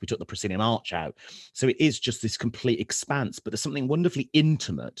Macbeth, we took the proscenium arch out. So it is just this complete expanse, but there's something wonderfully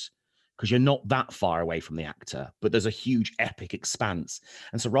intimate, because you're not that far away from the actor, but there's a huge epic expanse.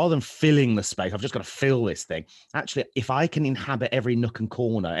 And so rather than filling the space, I've just got to fill this thing. Actually, if I can inhabit every nook and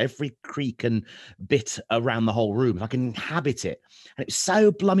corner, every creak and bit around the whole room, if I can inhabit it. And it's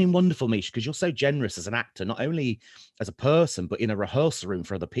so blooming wonderful, Misha, because you're so generous as an actor, not only as a person, but in a rehearsal room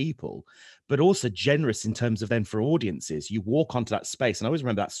for other people, but also generous in terms of then for audiences. You walk onto that space, and I always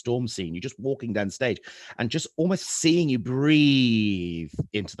remember that Storm scene, you're just walking down stage and just almost seeing you breathe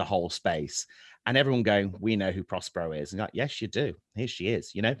into the whole space, and everyone going, we know who Prospero is. And you're like, yes, you do. Here she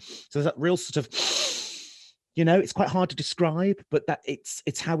is, So there's that real sort of, it's quite hard to describe, but that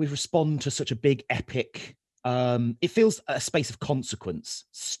it's how we respond to such a big epic. It feels a space of consequence.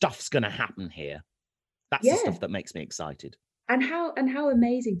 Stuff's going to happen here. That's the stuff that makes me excited. And how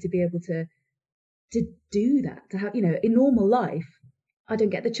amazing to be able to do that, to have, in normal life, I don't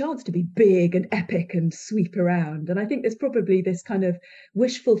get the chance to be big and epic and sweep around. And I think there's probably this kind of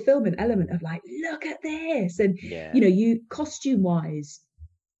wish fulfillment element of like, look at this. And, you costume wise,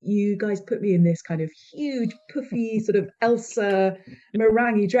 you guys put me in this kind of huge, puffy sort of Elsa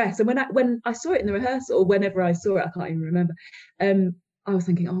meringue dress. And when I saw it in the rehearsal, or whenever I saw it, I can't even remember, I was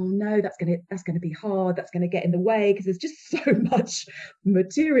thinking, oh no, that's gonna be hard. That's gonna get in the way, because there's just so much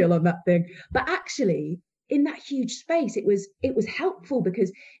material on that thing. But actually, in that huge space, it was helpful,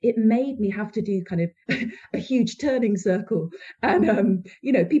 because it made me have to do kind of a huge turning circle, and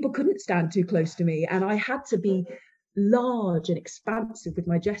people couldn't stand too close to me, and I had to be large and expansive with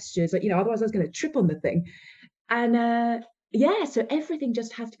my gestures, otherwise I was going to trip on the thing. And so everything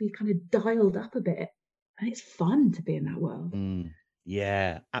just has to be kind of dialed up a bit, and it's fun to be in that world.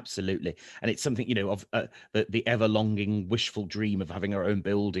 Yeah, absolutely. And it's something, of the ever-longing wishful dream of having our own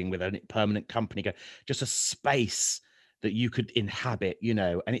building with a permanent company, just a space that you could inhabit,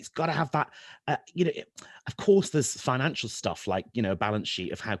 and it's got to have that, of course there's financial stuff like, a balance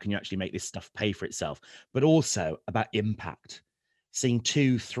sheet of how can you actually make this stuff pay for itself, but also about impact, seeing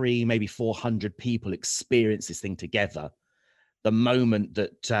 200, 300, maybe 400 people experience this thing together. the moment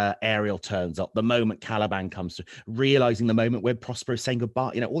that Ariel turns up, the moment Caliban comes through, realizing the moment where Prospero's saying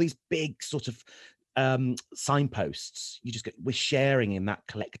goodbye, all these big sort of signposts, we're sharing in that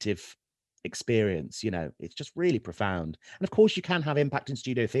collective experience. It's just really profound. And of course you can have impact in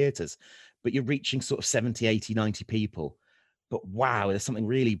studio theatres, but you're reaching sort of 70, 80, 90 people. But wow, there's something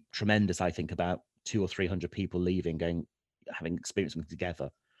really tremendous, I think, about 200 or 300 people leaving, having experienced something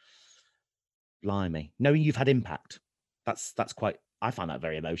together. Blimey, knowing you've had impact, that's quite, I find that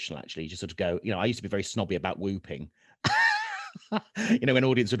very emotional, actually. You just sort of go, I used to be very snobby about whooping. When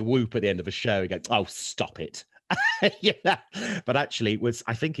audience would whoop at the end of a show, you go, oh, stop it. But actually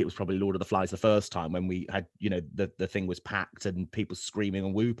I think it was probably Lord of the Flies the first time when we had, the thing was packed and people screaming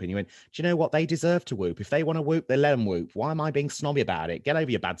and whooping. You went, do you know what? They deserve to whoop. If they want to whoop, they let them whoop. Why am I being snobby about it? Get over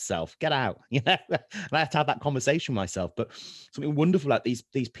your bad self. Get out. And I have to have that conversation with myself. But something wonderful about these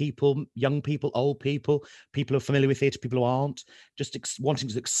people, young people, old people who are familiar with theatre, people who aren't, just wanting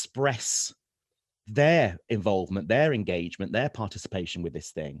to express their involvement, their engagement, their participation with this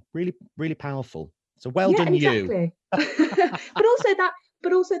thing. Really, really powerful. So well done, exactly. but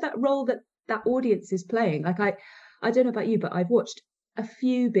also that role that audience is playing. Like I don't know about you, but I've watched a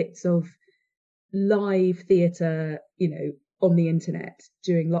few bits of live theatre, on the internet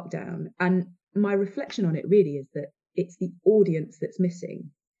during lockdown, and my reflection on it really is that it's the audience that's missing,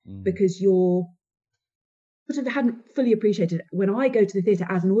 because you're sort of hadn't fully appreciated. When I go to the theatre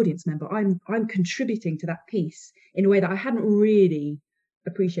as an audience member, I'm contributing to that piece in a way that I hadn't really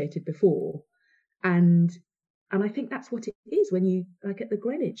appreciated before. And I think that's what it is when you, like at the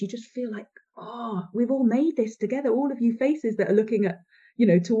Greenwich, you just feel like, oh, we've all made this together, all of you faces that are looking at,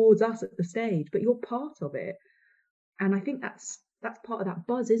 towards us at the stage, but you're part of it. And I think that's part of that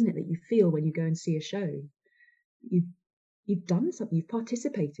buzz, isn't it, that you feel when you go and see a show. You've done something, you've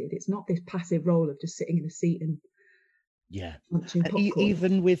participated. It's not this passive role of just sitting in a seat and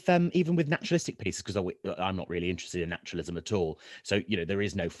even with naturalistic pieces, because I'm not really interested in naturalism at all. So there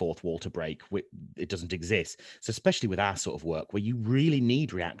is no fourth wall to break. It doesn't exist. So especially with our sort of work, where you really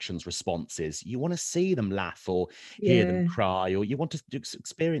need reactions, responses, you want to see them laugh or hear them cry, or you want to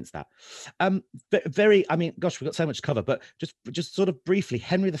experience that. Very, I mean, gosh, we've got so much to cover, but just sort of briefly,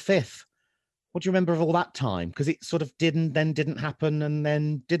 Henry V. What do you remember of all that time? Because it sort of didn't happen and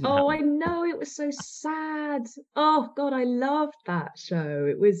then didn't happen. I know, it was so sad. Oh God, I loved that show.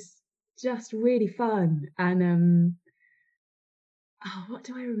 It was just really fun. And what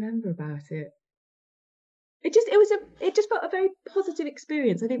do I remember about it? It just felt a very positive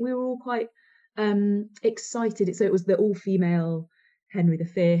experience. I think we were all quite excited. So it was the all-female Henry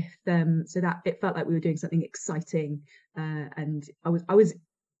V. So that it felt like we were doing something exciting. And I was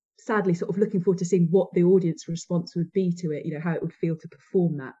sadly sort of looking forward to seeing what the audience response would be to it, how it would feel to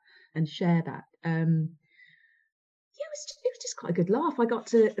perform that and share that. It was just quite a good laugh. I got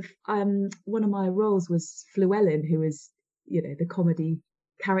to one of my roles was Llewellyn, who was the comedy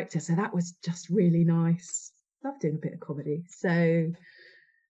character, so that was just really nice. Love doing a bit of comedy. So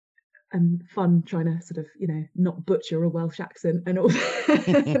fun trying to sort of not butcher a Welsh accent and all,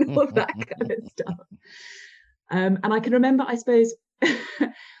 and all that kind of stuff. And I can remember, I suppose,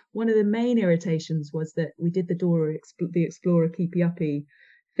 one of the main irritations was that we did the Dora the Explorer Keepy Uppy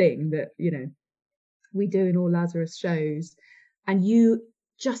thing that we do in all Lazarus shows, and you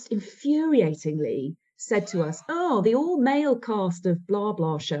just infuriatingly said to us, oh, the all-male cast of blah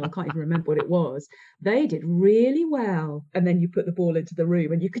blah show, I can't even remember what it was, they did really well. And then you put the ball into the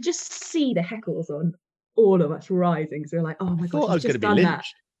room and you could just see the heckles on all of us rising. So we're like, oh my God, he's just done that.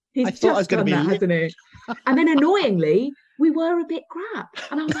 He's just done that, hasn't he? And then annoyingly, we were a bit crap.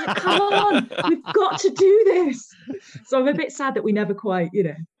 And I was like, come on, we've got to do this. So I'm a bit sad that we never quite,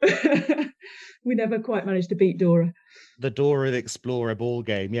 we never quite managed to beat Dora. The Dora the Explorer ball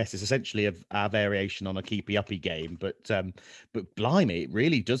game, yes, it's essentially our variation on a Keepy Uppy game, but blimey, it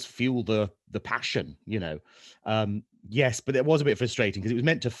really does fuel the passion, yes, but it was a bit frustrating because it was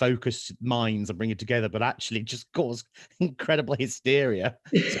meant to focus minds and bring it together, but actually just caused incredible hysteria.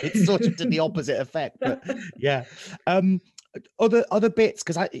 So it sort of did the opposite effect. But yeah. Other bits,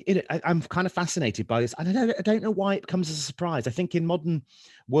 because I'm kind of fascinated by this. I don't know why it comes as a surprise. I think in modern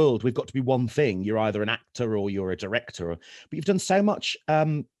world we've got to be one thing. You're either an actor or you're a director, but you've done so much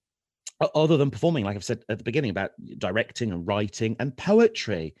other than performing, like I've said at the beginning, about directing and writing and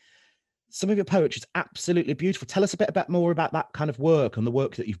poetry. Some of your poetry is absolutely beautiful. Tell us a bit more about that kind of work and the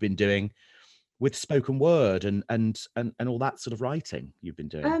work that you've been doing with spoken word and all that sort of writing you've been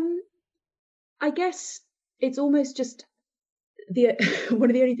doing. I guess it's almost just one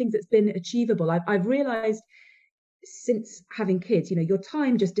of the only things that's been achievable. I've realized since having kids, your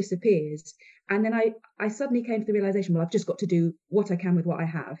time just disappears. And then I suddenly came to the realization, well, I've just got to do what I can with what I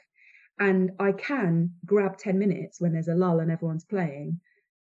have. And I can grab 10 minutes when there's a lull and everyone's playing,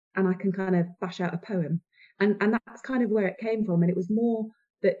 and I can kind of bash out a poem. And that's kind of where it came from. And it was more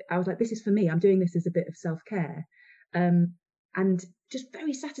that I was like, this is for me. I'm doing this as a bit of self-care. And just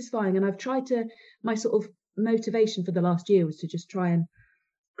very satisfying. And I've tried to, my sort of motivation for the last year was to just try and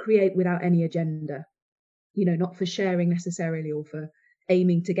create without any agenda, not for sharing necessarily or for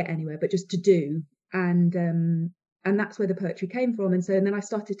aiming to get anywhere, but just to do. And that's where the poetry came from. And then I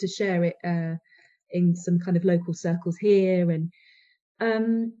started to share it in some kind of local circles here. And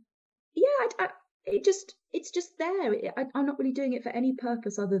it's just there. I'm not really doing it for any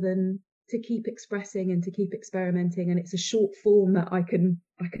purpose other than to keep expressing and to keep experimenting. And it's a short form that I can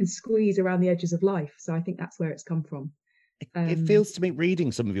squeeze around the edges of life. So I think that's where it's come from. It feels to me,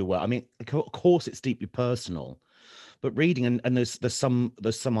 reading some of your work, I mean, of course it's deeply personal, but reading, and there's some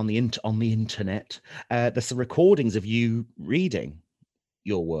on the internet, there's some recordings of you reading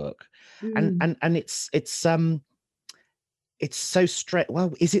your work, and it's so strange.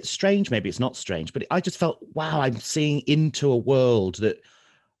 Well, is it strange? Maybe it's not strange, but I just felt, wow, I'm seeing into a world that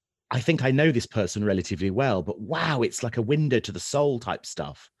I think I know this person relatively well, but wow, it's like a window to the soul type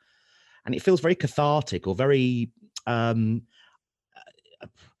stuff, and it feels very cathartic or very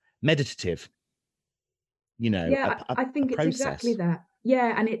meditative. I think it's exactly that.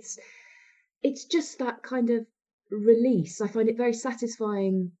 Yeah, and it's just that kind of release. I find it very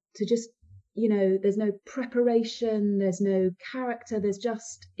satisfying to just, there's no preparation, there's no character,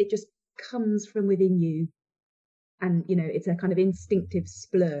 it just comes from within you. And it's a kind of instinctive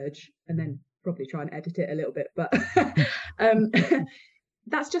splurge, and then probably try and edit it a little bit, but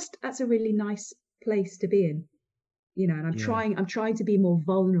that's a really nice place to be in, and I'm trying to be more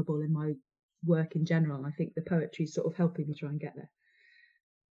vulnerable in my work in general, and I think the poetry is sort of helping me try and get there.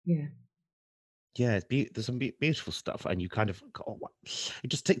 It's there's some beautiful stuff, and you kind of, it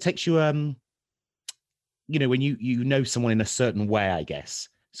just takes you when you know someone in a certain way, I guess.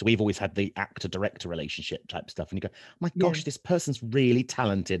 So we've always had the actor-director relationship type stuff, and you go, oh my gosh, this person's really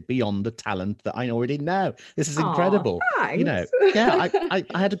talented beyond the talent that I already know. This is incredible. Thanks. I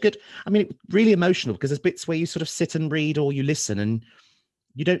had a good, really emotional, because there's bits where you sort of sit and read or you listen and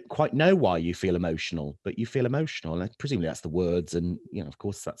you don't quite know why you feel emotional, but you feel emotional. And presumably that's the words, and of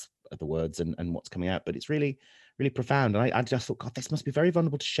course that's the words and what's coming out, but it's really, really profound. And I just thought, God, this must be very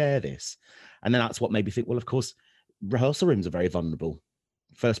vulnerable to share this. And then that's what made me think, well, of course, rehearsal rooms are very vulnerable.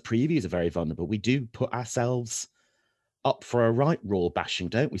 First previews are very vulnerable. We do put ourselves up for a right raw bashing,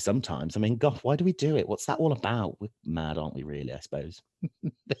 don't we, sometimes? I mean, God, why do we do it? What's that all about? We're mad, aren't we, really, I suppose?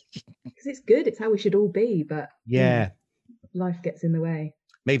 Because it's good. It's how we should all be, but life gets in the way.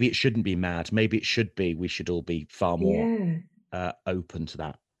 Maybe it shouldn't be mad. Maybe it should be. We should all be far more open to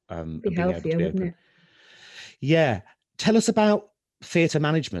that. Be healthier, wouldn't it? Yeah. Tell us about theatre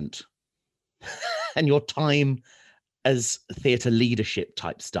management and your time as theatre leadership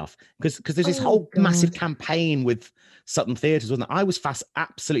type stuff, because there's this whole massive campaign with Sutton Theatres, wasn't there? I was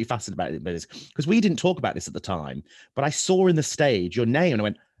absolutely fascinated about this, because we didn't talk about this at the time, but I saw in the stage your name and I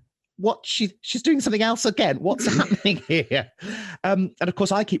went, what, she's doing something else again, what's happening here? And of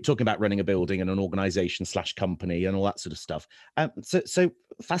course I keep talking about running a building and an organization / company and all that sort of stuff. So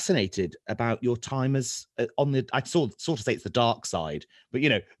fascinated about your time as on the, I sort of say it's the dark side, but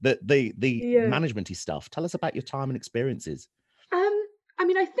the managementy stuff. Tell us about your time and experiences. I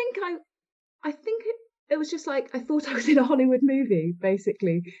think it was just like, I thought I was in a Hollywood movie,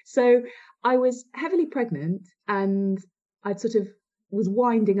 basically. So I was heavily pregnant, and I'd sort of was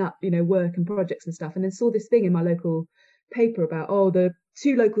winding up, work and projects and stuff, and then saw this thing in my local paper about, the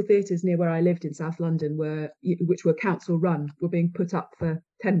 2 local theatres near where I lived in South London which were council run, were being put up for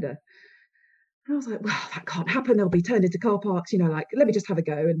tender. And I was like, well, that can't happen. They'll be turned into car parks, let me just have a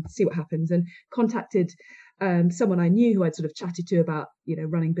go and see what happens. And contacted someone I knew who I'd sort of chatted to about,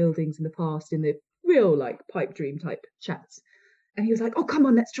 running buildings in the past, in the real pipe dream type chats. And he was like, oh, come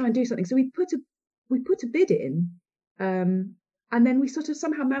on, let's try and do something. So we put a bid in, and then we sort of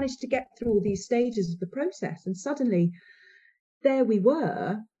somehow managed to get through all these stages of the process. And suddenly there we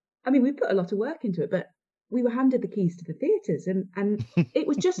were. We put a lot of work into it, but we were handed the keys to the theatres, and it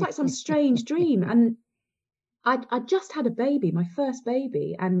was just like some strange dream. And I just had a baby, my first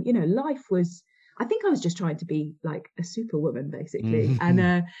baby. And, life was, I think I was just trying to be like a superwoman, basically. Mm-hmm.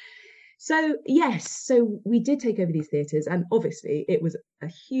 And so we did take over these theatres, and obviously it was a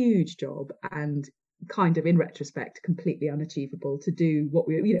huge job, and kind of in retrospect completely unachievable to do what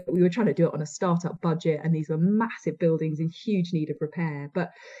we were trying to do it on a startup budget, and these were massive buildings in huge need of repair. But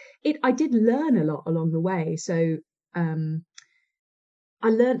I did learn a lot along the way. So I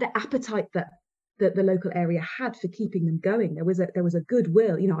learned the appetite that the local area had for keeping them going. There was a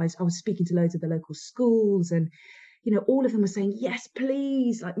goodwill. I was speaking to loads of the local schools, and all of them were saying, yes,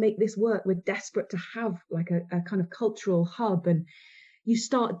 please, like, make this work. We're desperate to have like a kind of cultural hub. And you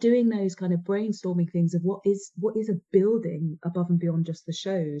start doing those kind of brainstorming things of what is a building above and beyond just the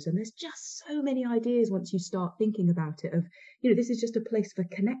shows. And there's just so many ideas once you start thinking about it of, this is just a place for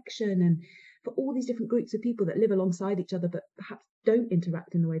connection and for all these different groups of people that live alongside each other, but perhaps don't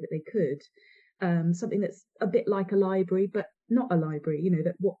interact in the way that they could. Something that's a bit like a library, but not a library,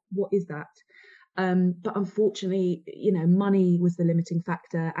 that what is that? But unfortunately, money was the limiting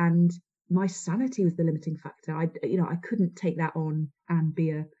factor, and my sanity was the limiting factor. I couldn't take that on and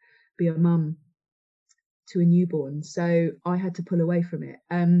be a mum to a newborn, so I had to pull away from it.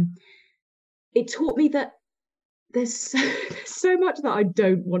 It taught me that there's so much that I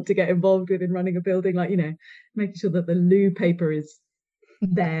don't want to get involved with in running a building, like making sure that the loo paper is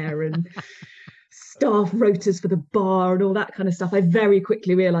there and staff rotas for the bar and all that kind of stuff. I very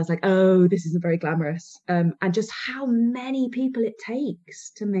quickly realized, like, oh, this isn't very glamorous, and just how many people it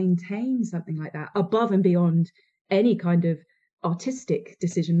takes to maintain something like that above and beyond any kind of artistic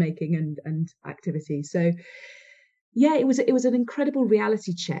decision making and activity. So yeah, it was an incredible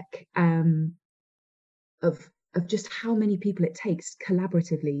reality check of just how many people it takes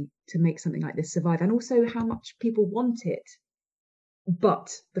collaboratively to make something like this survive, and also how much people want it.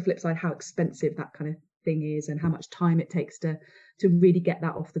 But the flip side, how expensive that kind of thing is, and how much time it takes to really get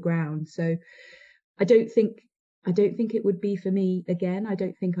that off the ground. So I don't think it would be for me again. I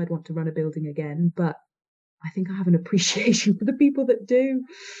don't think I'd want to run a building again, but I think I have an appreciation for the people that do,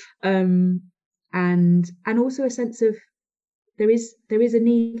 and also a sense of there is a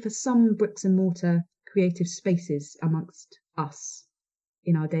need for some bricks and mortar creative spaces amongst us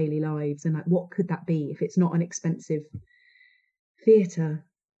in our daily lives. And like, what could that be if it's not an expensive theatre?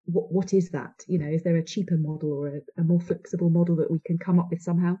 What is that? Is there a cheaper model or a more flexible model that we can come up with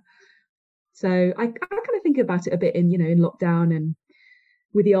somehow? So I kind of think about it a bit in lockdown, and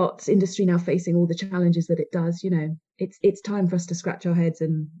with the arts industry now facing all the challenges that it does. It's time for us to scratch our heads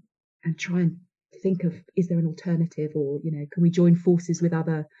and try and think of, is there an alternative, or can we join forces with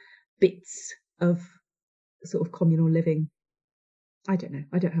other bits of sort of communal living? I don't know.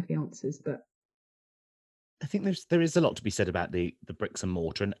 I don't have the answers, but I think there is a lot to be said about the bricks and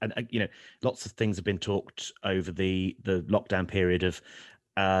mortar, and lots of things have been talked over the lockdown period of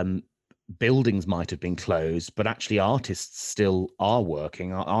buildings might have been closed, but actually artists still are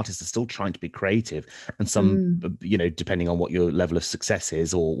working. Artists are still trying to be creative, and some depending on what your level of success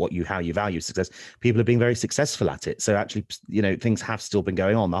is or how you value success, people are being very successful at it. So actually things have still been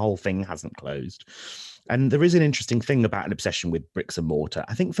going on. The whole thing hasn't closed. And there is an interesting thing about an obsession with bricks and mortar.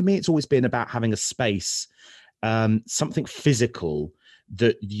 I think for me, it's always been about having a space, something physical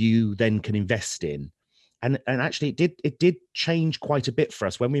that you then can invest in. And actually, it did change quite a bit for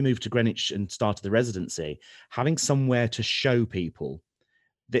us when we moved to Greenwich and started the residency. Having somewhere to show people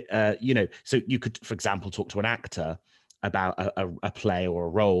that, so you could, for example, talk to an actor about a play or a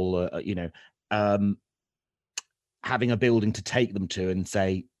role, having a building to take them to and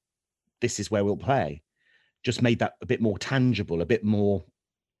say, this is where we'll play. Just made that a bit more tangible, a bit more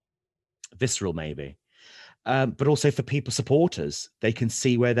visceral, maybe. But also for people, supporters, they can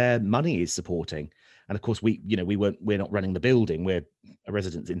see where their money is supporting. And of course, we're not running the building; we're a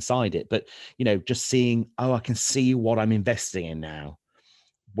resident inside it. But just seeing, I can see what I'm investing in now.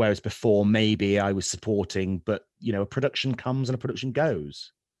 Whereas before, maybe I was supporting, but a production comes and a production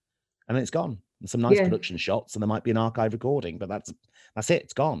goes, and then it's gone. And some nice production shots, and there might be an archive recording, but that's it,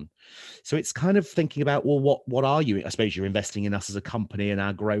 it's gone. So it's kind of thinking about, well, what are you? I suppose you're investing in us as a company and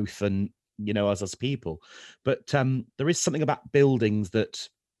our growth, and us as people. But there is something about buildings that,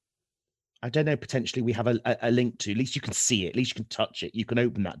 I don't know, potentially we have a link to. At least you can see it, at least you can touch it, you can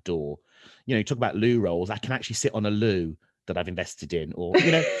open that door. You talk about loo rolls. I can actually sit on a loo that I've invested in, or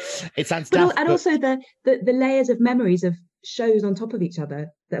it sounds daft, but also the layers of memories of shows on top of each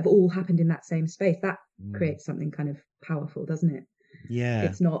other that have all happened in that same space, that creates something kind of powerful, doesn't it? Yeah,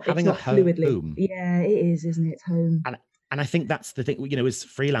 it's not fluidly. Home. Yeah, it is, isn't it? It's home. And I think that's the thing, as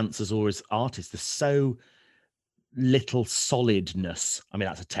freelancers or as artists, there's so little solidness. I mean,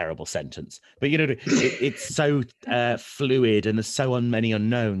 that's a terrible sentence, but it's so fluid, and there's so many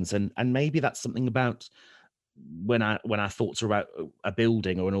unknowns, and maybe that's something about when our thoughts are about a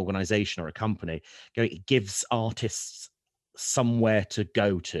building or an organization or a company, it gives artists somewhere to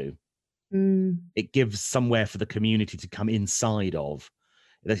go to. It gives somewhere for the community to come inside of.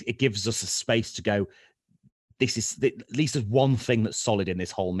 It gives us a space to go, at least there's one thing that's solid in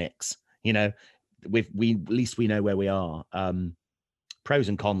this whole mix. we at least we know where we are. Pros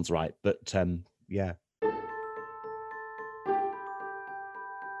and cons, right? But yeah.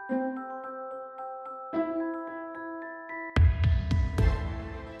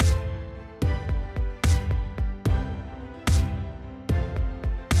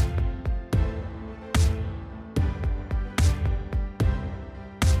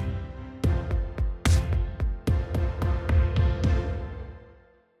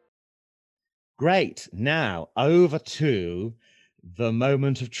 Great. Now over to the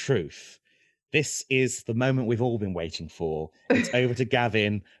moment of truth. This is the moment we've all been waiting for. It's over to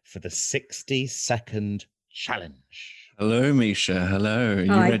Gavin for the 60-second challenge. Hello, Misha. Hello. Are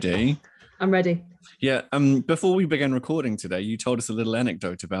you Hi. ready? I'm ready. Yeah. Before we began recording today, you told us a little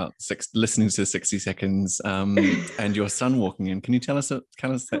anecdote about listening to 60 Seconds and your son walking in. Can you tell us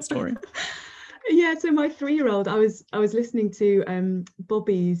that story? Yeah, so my 3-year-old, I was listening to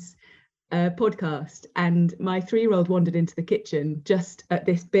Bobby's podcast, and my 3-year-old wandered into the kitchen just at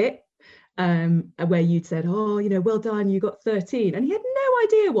this bit where you'd said, oh, you know, well done, you got 13, and he had no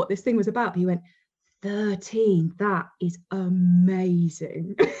idea what this thing was about, but he went, 13, that is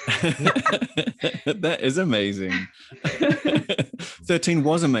amazing. That is amazing. 13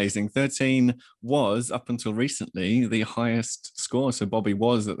 was amazing. 13 was, up until recently, the highest score. So Bobby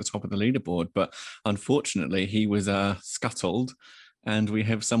was at the top of the leaderboard, but unfortunately he was scuttled, and we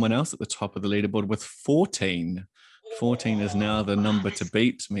have someone else at the top of the leaderboard with 14. 14 is now the number to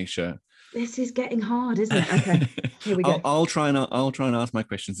beat, Misha. This is getting hard, isn't it? Okay, here we go. I'll try and ask my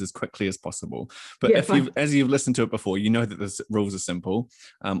questions as quickly as possible. But Yeah, as you've listened to it before, you know that the rules are simple.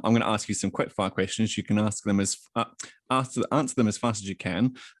 I'm going to ask you some quick fire questions. You can answer them as fast as you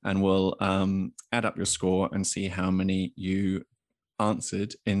can, and we'll add up your score and see how many you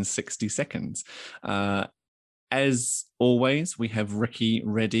answered in 60 seconds. As always, we have Ricky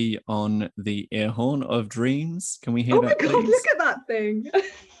ready on the air horn of dreams. Can we hear that, Oh my God, please? look at that thing.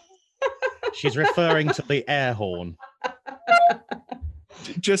 She's referring to the air horn.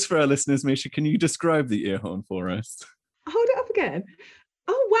 Just for our listeners, Misha, can you describe the ear horn for us? Hold it up again.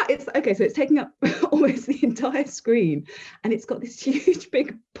 Oh wow, it's okay, so it's taking up almost the entire screen, and it's got this huge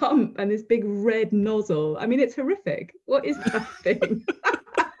big pump and this big red nozzle. I mean, it's horrific. What is that thing?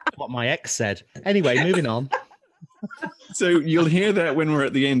 What my ex said. Anyway, moving on. So you'll hear that when we're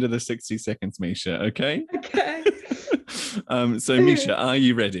at the end of the 60 seconds, Misha, okay? Okay. So Misha, are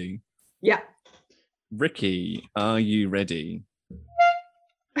you ready? Yeah. Ricky, are you ready?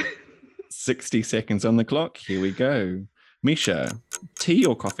 60 seconds on the clock. Here we go. Misha, tea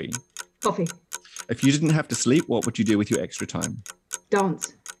or coffee? Coffee. If you didn't have to sleep, what would you do with your extra time?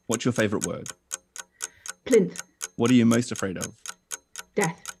 Dance. What's your favorite word? Plinth. What are you most afraid of?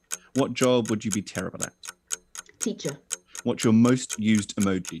 Death. What job would you be terrible at? Teacher. What's your most used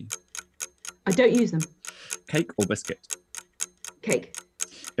emoji? I don't use them. Cake or biscuit? Cake.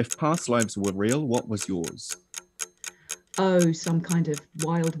 If past lives were real, what was yours? Oh, some kind of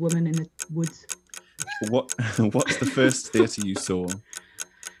wild woman in the woods. What's the first theatre you saw?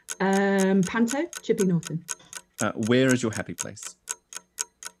 Panto, Chipping Norton. Where is your happy place?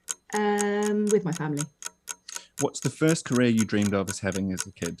 With my family. What's the first career you dreamed of as having as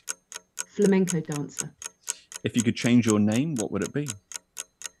a kid? Flamenco dancer. If you could change your name, what would it be?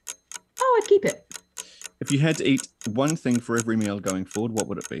 Oh, I'd keep it. If you had to eat one thing for every meal going forward, what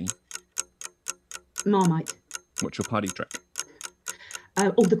would it be? Marmite. What's your party trick?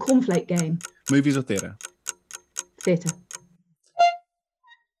 Oh, the cornflake game. Movies or theatre? Theatre.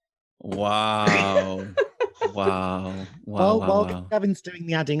 Wow. Wow. While Gavin's doing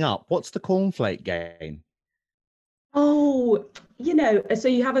the adding up, what's the cornflake game? Oh, you know, so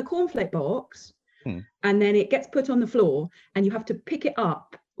you have a cornflake box and then it gets put on the floor and you have to pick it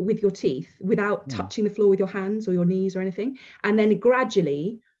up with your teeth without touching the floor with your hands or your knees or anything. And then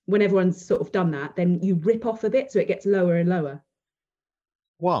gradually, when everyone's sort of done that, then you rip off a bit so it gets lower and lower.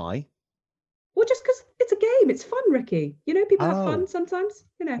 Why? Well, just because it's a game. It's fun, Ricky. You know, people have fun sometimes,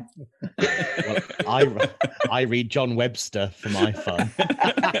 you know. Well, I read John Webster for my fun.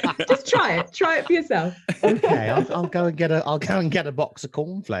 Just try it. Try it for yourself. Okay, I'll go and get a box of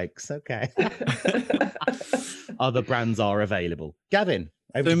cornflakes. Okay. Other brands are available. Gavin,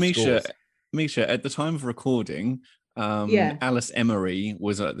 over So to scores. Misha, at the time of recording, Alice Emery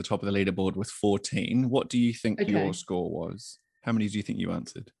was at the top of the leaderboard with 14. What do you think your score was? How many do you think you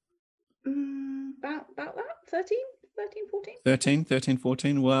answered? About that? 13, 14? 13,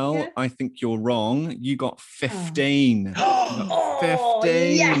 14. Well, Yeah. I think you're wrong. You got 15. You got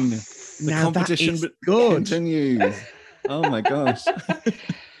 15. Yes! The Now that competition is good. continues. Oh my gosh. So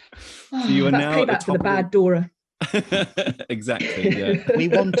you are That's now at the payback for top the bad Dora. Exactly. Yeah.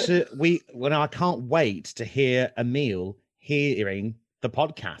 I can't wait to hear Emil hearing the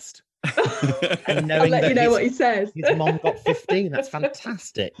podcast and I'll knowing let that you know what he says. his mom got 15. That's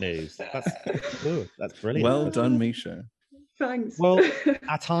fantastic news. That's good. That's brilliant. Well done, Misha. Thanks. Well,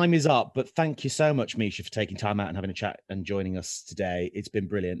 our time is up, but thank you so much, Misha, for taking time out and having a chat and joining us today. It's been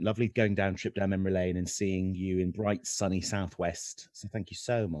brilliant. Lovely going trip down memory lane and seeing you in bright, sunny Southwest. So thank you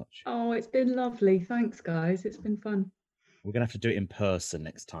so much. Oh, it's been lovely. Thanks, guys. It's been fun. We're going to have to do it in person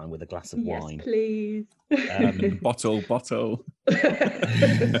next time with a glass of wine. Yes, please. Bottle.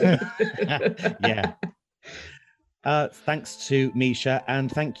 Yeah. Thanks to Misha,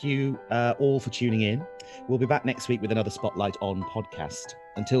 and thank you all for tuning in. We'll be back next week with another Spotlight On podcast.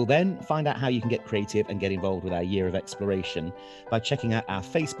 Until then, find out how you can get creative and get involved with our year of exploration by checking out our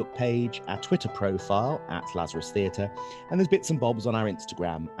Facebook page, our Twitter profile @Lazarus Theatre, and there's bits and bobs on our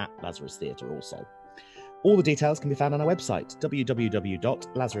Instagram @Lazarus Theatre also. All the details can be found on our website,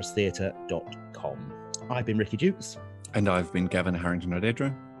 www.lazarustheatre.com. I've been Ricky Dukes. And I've been Gavin Harrington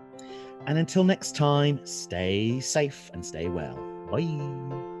Odedra. And until next time, stay safe and stay well. Bye.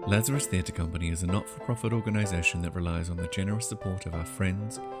 Lazarus Theatre Company is a not-for-profit organisation that relies on the generous support of our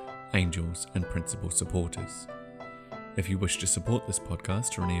friends, angels and principal supporters. If you wish to support this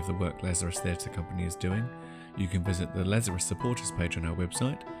podcast or any of the work Lazarus Theatre Company is doing, you can visit the Lazarus Supporters page on our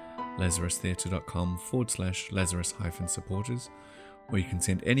website, lazarustheatre.com/Lazarus-supporters, or you can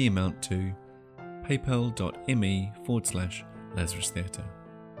send any amount to paypal.me/Lazarus Theatre.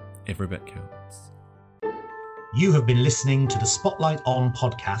 Every bit counts. You have been listening to the Spotlight On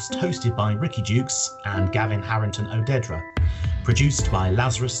podcast, hosted by Ricky Dukes and Gavin Harrington Odedra, produced by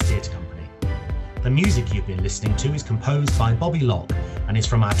Lazarus Theatre Company. The music you've been listening to is composed by Bobby Locke and is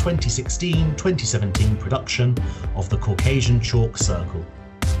from our 2016-2017 production of The Caucasian Chalk Circle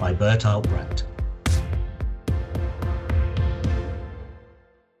by Bertolt Brecht.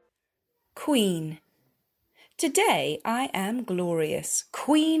 Queen. Today I am glorious,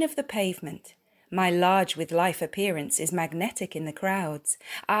 queen of the pavement. My large with life appearance is magnetic in the crowds.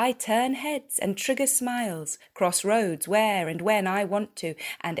 I turn heads and trigger smiles, cross roads where and when I want to,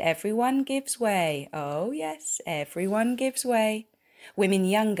 and everyone gives way. Oh yes, everyone gives way. Women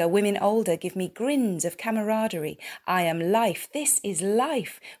younger, women older give me grins of camaraderie. I am life, this is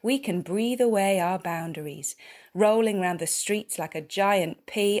life. We can breathe away our boundaries. Rolling round the streets like a giant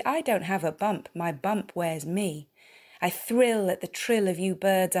pea, I don't have a bump, my bump wears me. I thrill at the trill of you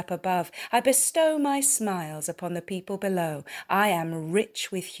birds up above. I bestow my smiles upon the people below. I am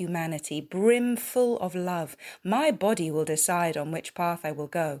rich with humanity, brimful of love. My body will decide on which path I will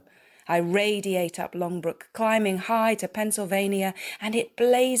go. I radiate up Longbrook, climbing high to Pennsylvania, and it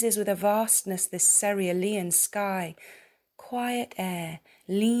blazes with a vastness, this cerulean sky. Quiet air,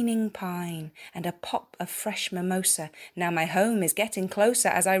 leaning pine, and a pop of fresh mimosa. Now my home is getting closer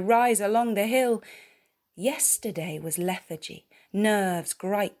as I rise along the hill. Yesterday was lethargy, nerves,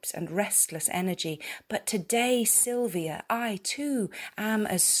 gripes, and restless energy. But today, Sylvia, I too am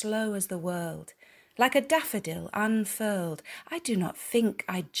as slow as the world. Like a daffodil unfurled, I do not think,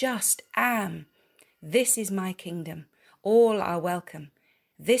 I just am. This is my kingdom. All are welcome.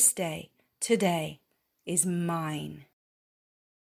 This day, today, is mine.